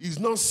 Okay? It's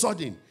not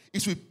sudden.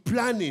 It's with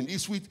planning.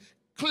 It's with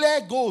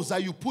clear goals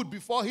that you put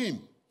before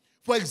him.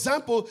 For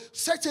example,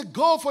 set a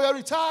goal for your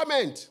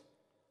retirement.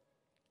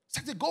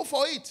 Set a goal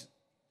for it.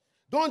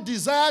 Don't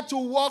desire to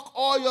work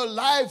all your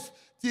life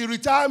till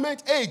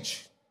retirement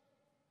age,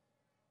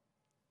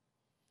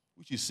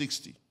 which is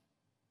 60.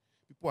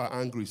 People are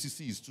angry.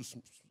 60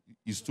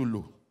 is too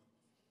low.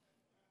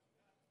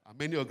 And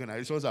many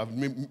organizations have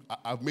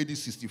made it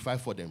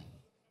 65 for them.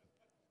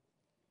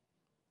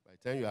 By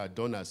the time you are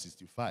done at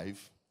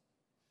 65,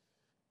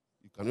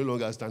 you can no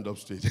longer stand up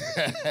straight.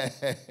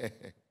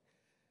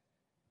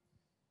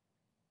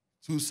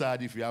 Too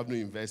sad if you have no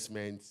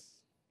investments,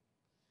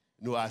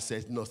 no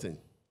assets, nothing.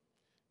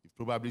 You've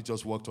probably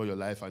just worked all your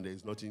life and there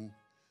is nothing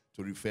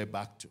to refer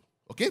back to.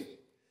 Okay?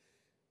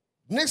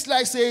 Next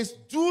slide says,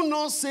 do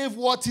not save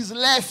what is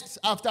left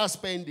after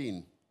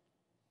spending.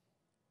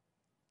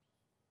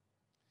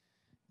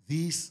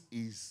 This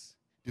is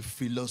the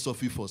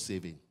philosophy for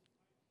saving.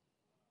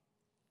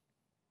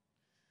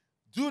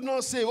 Do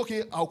not say,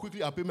 okay, I'll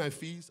pay my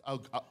fees,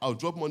 I'll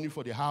drop money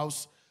for the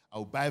house,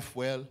 I'll buy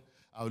fuel,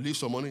 I'll leave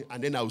some money,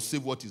 and then I'll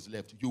save what is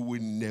left. You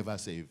will never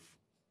save.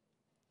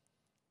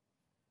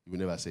 You will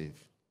never save.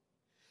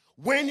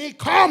 When it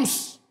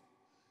comes,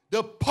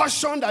 the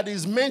portion that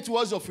is meant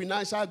towards your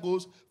financial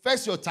goals,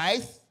 first your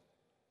tithe,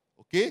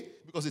 okay?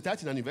 Because the tithe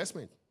is an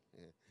investment.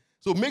 Yeah.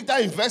 So make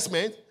that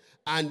investment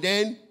and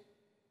then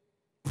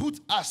put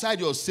aside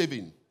your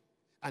saving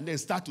and then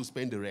start to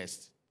spend the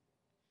rest.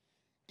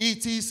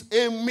 It is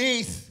a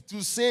myth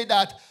to say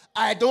that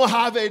I don't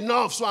have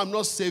enough, so I'm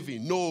not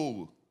saving.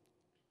 No.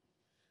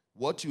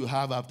 What you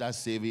have after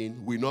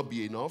saving will not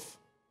be enough.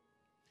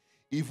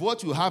 If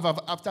what you have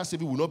after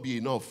saving will not be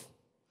enough,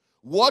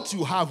 what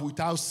you have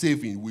without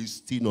saving will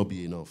still not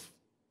be enough.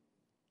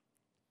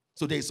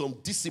 So there is some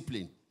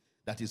discipline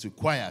that is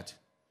required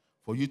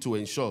for you to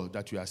ensure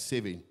that you are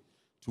saving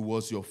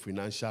towards your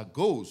financial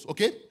goals.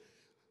 Okay?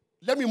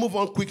 Let me move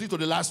on quickly to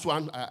the last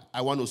one. I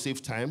want to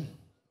save time.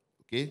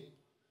 Okay?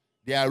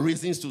 There are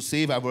reasons to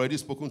save. I've already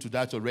spoken to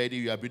that already.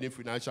 You are building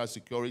financial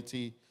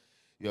security.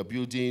 You are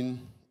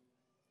building,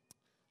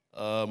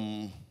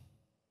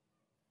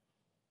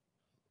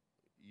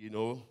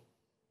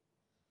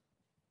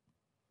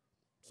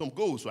 some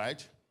goals,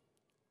 right?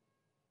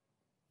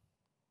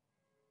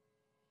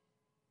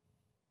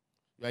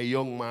 You're a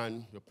young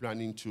man. You're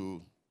planning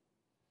to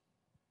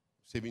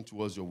saving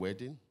towards your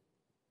wedding.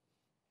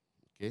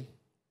 Okay?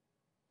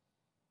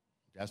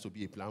 There has to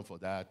be a plan for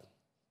that.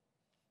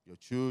 Your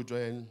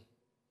children,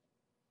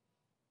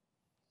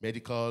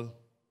 medical,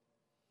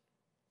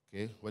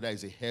 okay, whether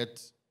it's a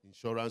health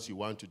insurance you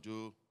want to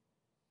do.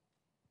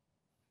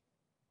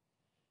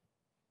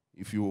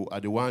 If you are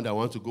the one that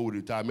wants to go with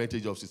retirement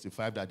age of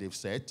 65 that they've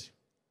set,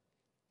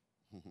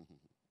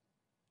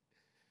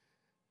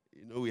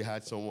 we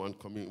had someone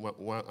coming,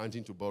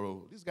 wanting to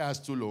borrow. This guy has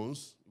 2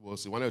 loans.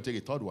 He wanted to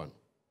take a third one.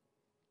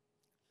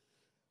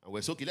 And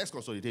we're so, okay, let's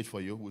consolidate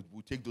for you.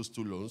 We'll take those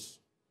 2 loans,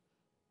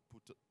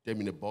 put them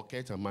in a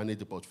bucket and manage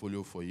the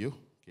portfolio for you,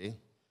 okay?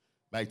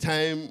 By the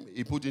time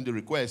he put in the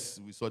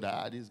request, we saw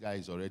that, this guy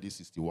is already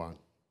 61.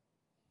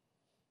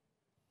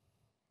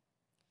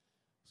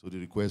 So the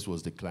request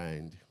was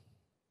declined.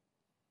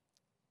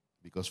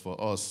 Because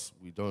for us,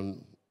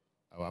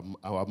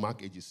 our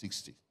mark age is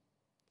 60.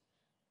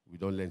 We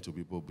don't lend to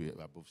people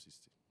above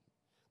 60.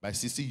 By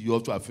 60, you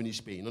have to have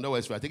finished paying. In other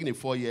words, if you are taking a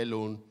 4-year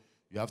loan,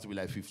 you have to be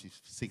like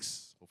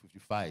 56 or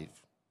 55.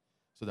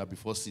 So that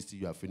before 60,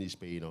 you have finished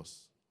paying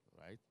us.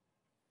 Right?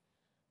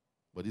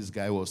 But this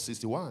guy was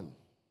 61.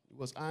 He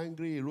was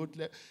angry. He wrote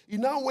letter. He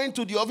now went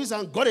to the office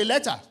and got a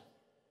letter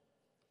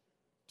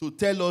to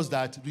tell us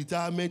that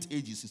retirement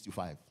age is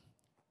 65.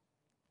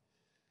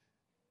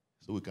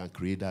 So we can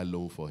create that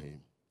loan for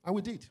him. And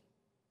we did.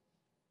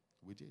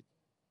 We did.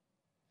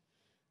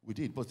 We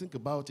did. But think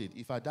about it.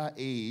 If at that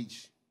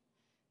age,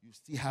 you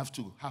still have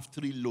to have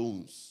 3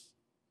 loans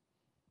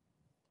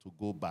to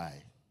go by,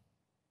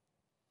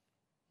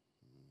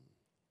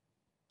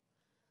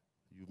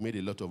 you've made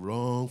a lot of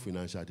wrong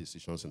financial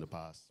decisions in the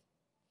past.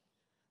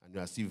 And you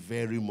are still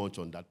very much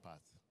on that path,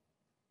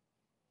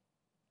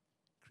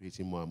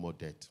 creating more and more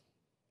debt.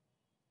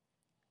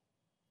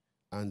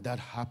 And that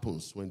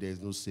happens when there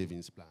is no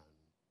savings plan.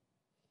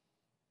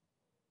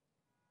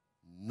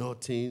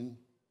 Nothing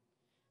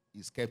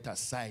is kept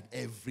aside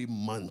every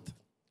month.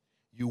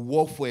 You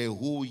work for a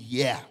whole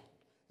year.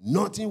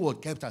 Nothing was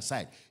kept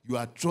aside. You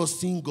are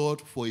trusting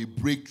God for a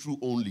breakthrough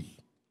only.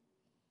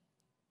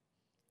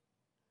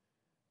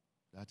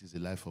 That is the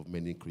life of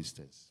many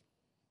Christians.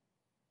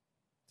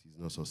 It is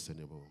not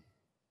sustainable.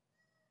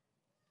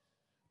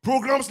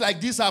 Programs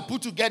like this are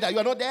put together. You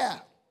are not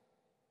there.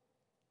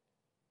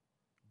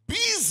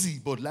 Busy,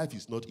 but life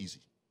is not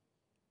easy.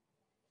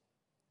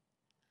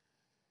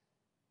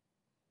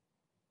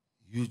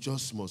 You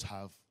just must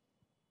have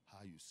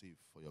how you save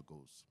for your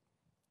goals.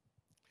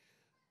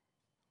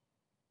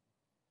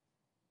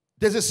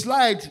 There's a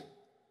slide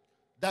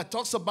that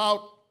talks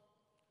about,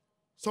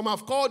 some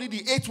have called it the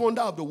 8th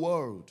wonder of the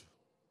world.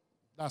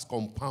 That's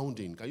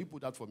compounding. Can you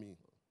put that for me?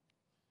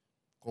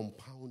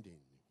 Compounding.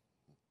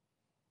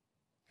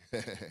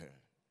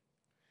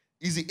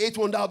 Is the 8th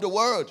wonder of the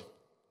world.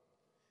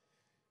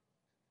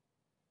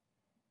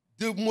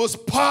 The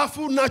most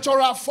powerful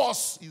natural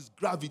force is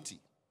gravity.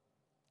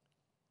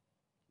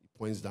 It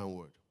points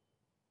downward.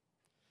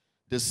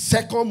 The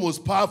second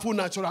most powerful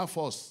natural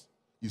force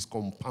is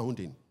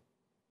compounding.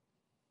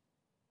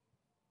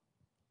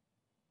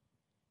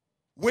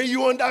 When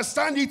you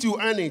understand it, you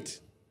earn it.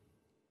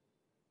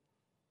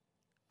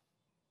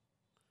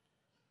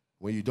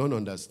 When you don't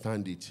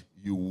understand it,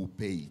 you will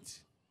pay it.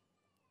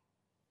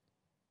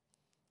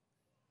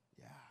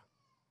 Yeah.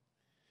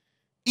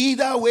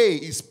 Either way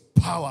is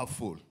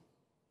powerful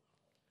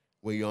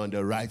when you're on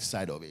the right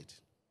side of it.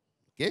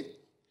 Okay?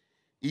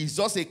 It's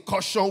just a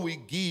caution we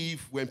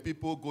give when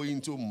people go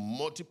into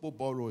multiple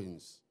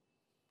borrowings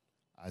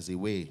as a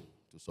way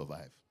to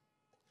survive.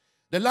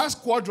 The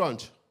last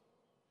quadrant,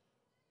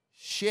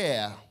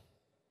 share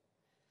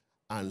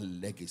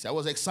and legacy. I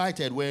was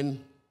excited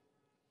when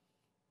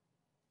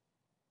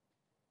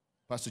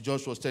Pastor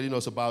Josh was telling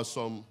us about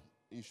some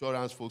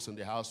insurance folks in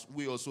the house.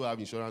 We also have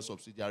insurance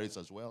subsidiaries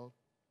as well.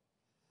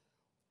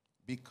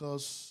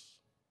 Because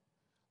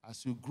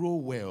as you grow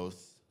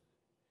wealth,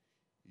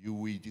 you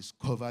will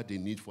discover the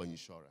need for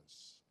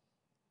insurance.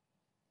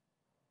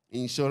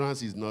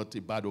 Insurance is not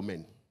a bad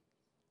omen.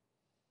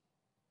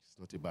 It's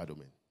not a bad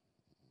omen.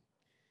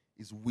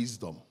 It's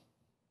wisdom.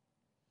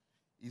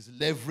 It's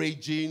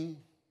leveraging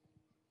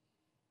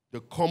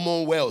the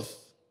commonwealth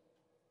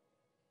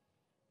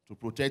to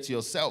protect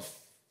yourself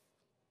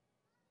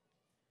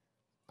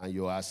and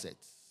your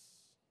assets.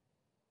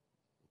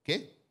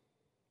 Okay?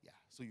 Yeah.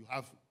 So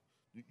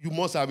you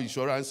must have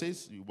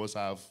insurances. You must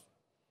have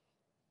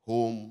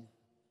home.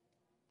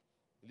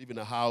 You live in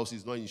a house,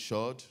 it's not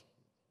insured.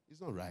 It's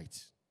not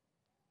right.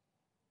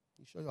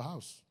 Insure your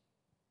house.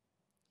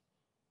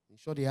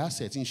 Insure the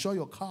assets. Insure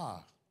your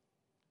car.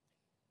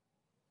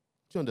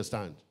 Do you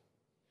understand?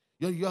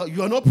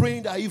 You are not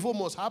praying that evil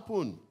must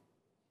happen.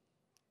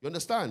 You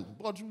understand?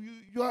 But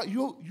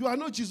you are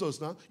not Jesus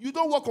now. You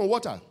don't walk on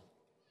water.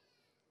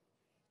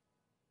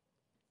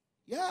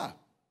 Yeah.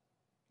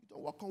 You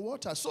don't walk on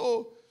water.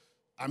 So,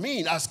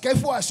 as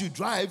careful as you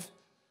drive,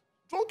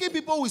 drunken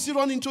people will still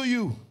run into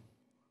you.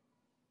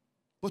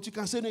 But you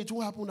can say, no, it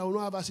won't happen. I will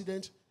not have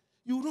accident.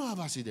 You will not have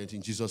accident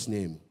in Jesus'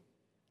 name.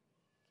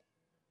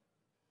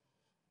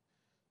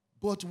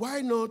 But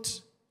why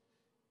not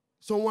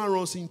someone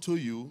runs into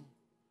you,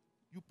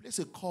 you place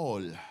a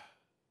call,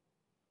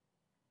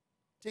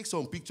 take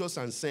some pictures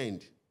and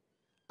send,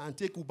 and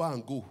take Uber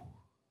and go.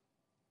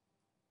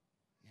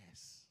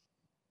 Yes.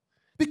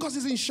 Because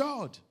it's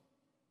insured.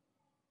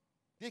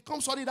 They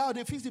come sort it out,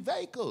 they fix the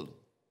vehicle.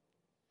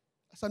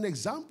 That's an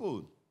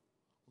example.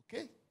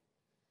 Okay?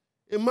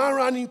 A man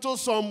ran into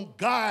some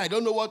guy, I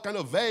don't know what kind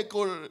of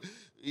vehicle,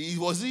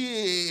 was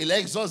he a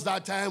Lexus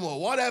that time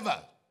or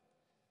whatever.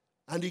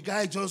 And the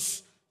guy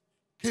just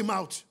came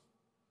out.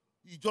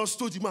 He just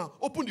told him,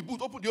 open the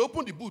boot,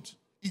 open the boot.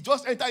 He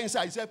just entered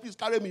inside. He said, please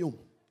carry me home.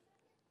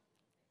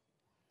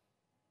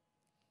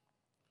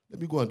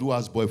 Let me go and do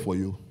houseboy for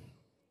you.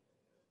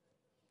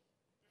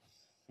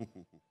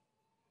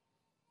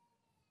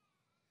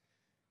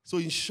 So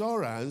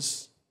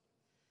insurance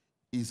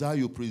is how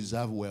you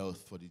preserve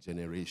wealth for the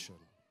generation.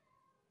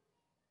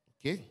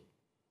 Okay?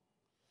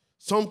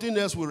 Something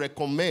else we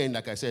recommend,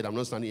 like I said, I'm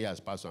not standing here as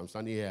pastor, I'm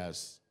standing here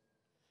as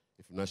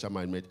a financial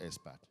management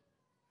expert.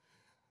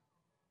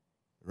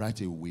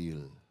 Write a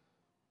will.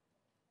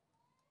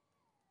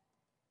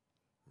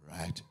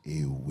 Write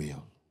a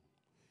will.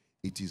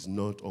 It is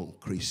not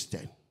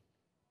unchristian.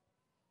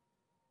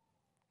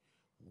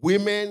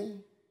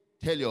 Women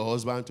Tell your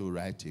husband to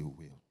write a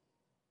will.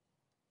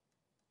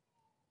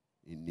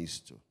 He needs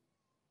to.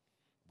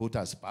 Both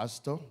as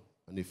pastor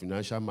and a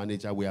financial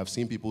manager, we have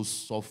seen people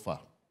suffer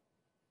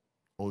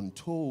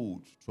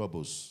untold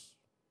troubles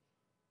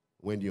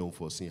when the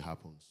unforeseen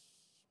happens.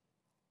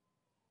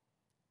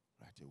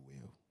 Write a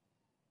will.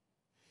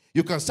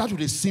 You can start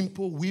with a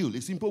simple will.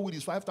 A simple will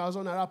is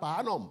 5,000 naira per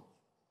annum.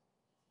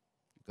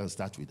 You can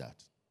start with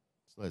that.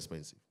 It's not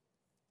expensive.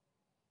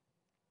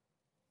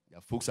 There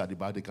are folks at the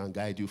back, they can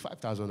guide you.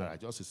 5,000 naira,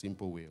 just a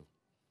simple will.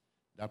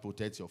 That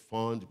protects your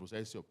fund,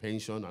 protects your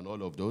pension, and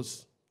all of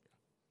those.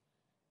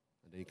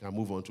 And then you can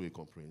move on to a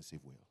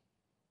comprehensive will.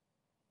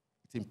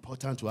 It's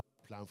important to have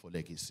a plan for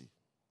legacy.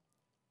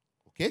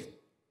 Okay?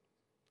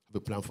 Have a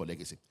plan for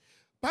legacy.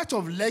 Part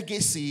of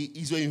legacy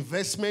is your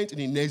investment in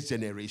the next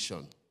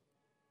generation.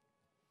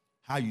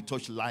 How you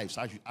touch lives,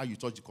 how you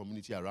touch the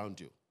community around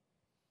you.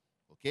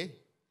 Okay?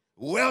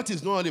 Wealth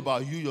is not only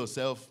about you,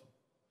 yourself,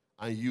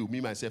 and you, me,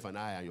 myself, and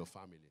I, and your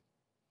family.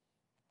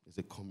 It's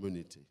a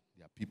community.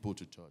 There are people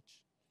to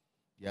touch.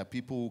 There are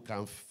people who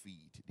can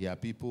feed. There are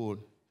people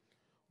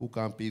who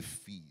can pay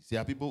fees.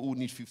 There are people who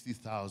need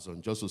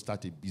 50,000 just to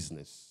start a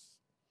business.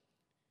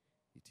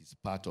 It is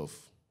part of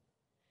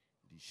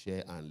the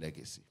share and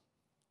legacy.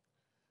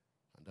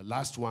 And the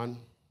last one,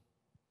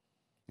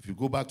 if you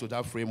go back to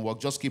that framework,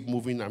 just keep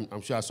moving.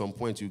 I'm sure at some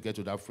point you get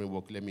to that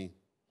framework. Let me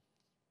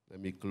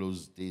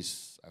close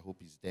this. I hope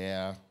it's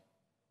there.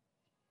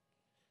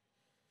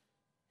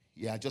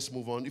 Yeah, just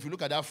move on. If you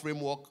look at that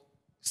framework,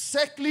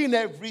 circling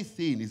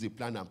everything is a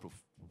plan and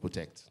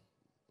protect.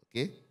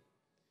 Okay?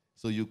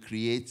 So you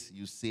create,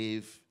 you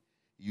save,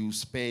 you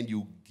spend,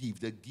 you give.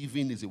 The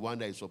giving is the one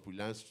that is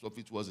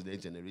profit towards the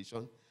next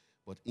generation.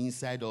 But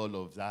inside all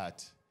of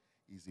that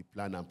is a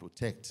plan and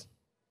protect.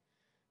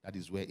 That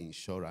is where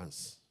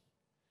insurance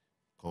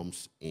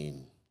comes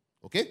in.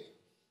 Okay?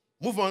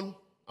 Move on.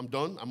 I'm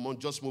done. I'm on.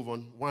 Just move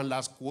on. One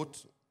last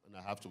quote, and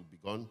I have to be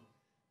gone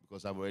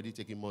because I've already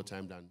taken more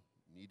time than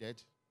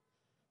needed.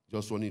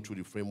 Just running through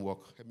the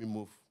framework. Let me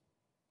move.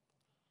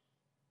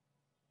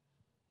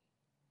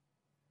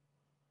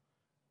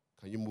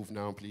 Can you move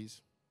now,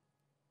 please?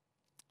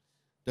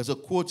 There's a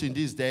quote in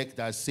this deck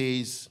that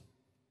says,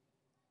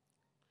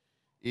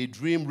 "A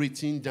dream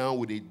written down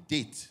with a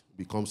date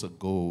becomes a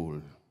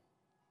goal."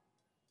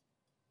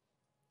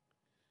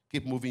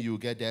 Keep moving, you'll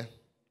get there.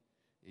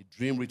 A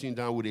dream written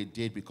down with a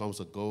date becomes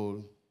a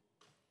goal.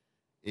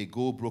 A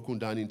goal broken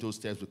down into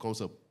steps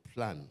becomes a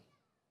plan.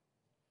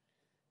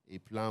 A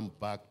plan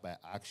backed by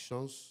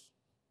actions.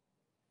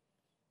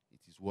 It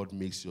is what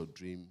makes your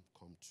dream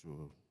come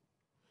true.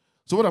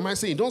 So what am I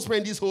saying? Don't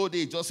spend this whole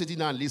day just sitting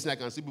there and listening. I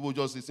can see people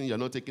just listening. You're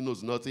not taking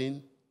notes,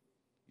 nothing.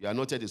 You are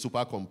not at a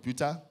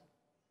supercomputer.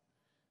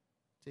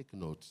 Take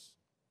notes.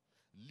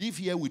 Leave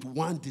here with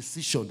one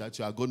decision that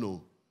you are going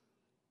to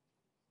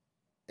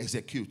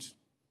execute,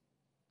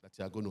 that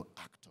you are going to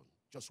act on.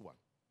 Just one.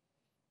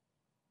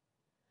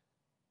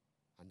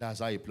 And that's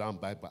how a plan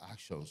backed by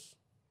actions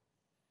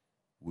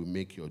will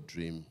make your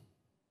dream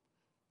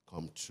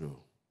come true.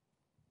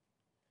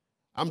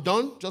 I'm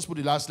done. Just put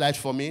the last slide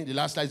for me. The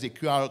last slide is a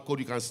QR code.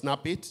 You can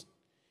snap it.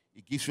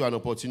 It gives you an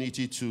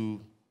opportunity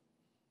to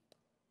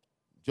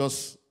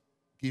just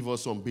give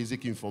us some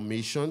basic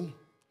information,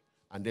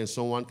 and then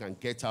someone can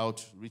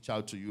reach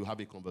out to you, have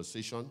a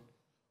conversation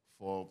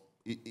for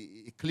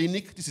a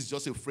clinic. This is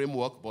just a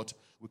framework, but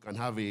we can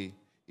have a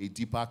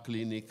deeper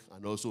clinic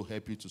and also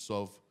help you to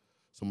solve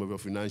some of your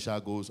financial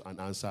goals and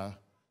answer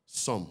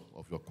some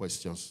of your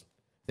questions.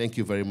 Thank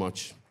you very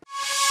much.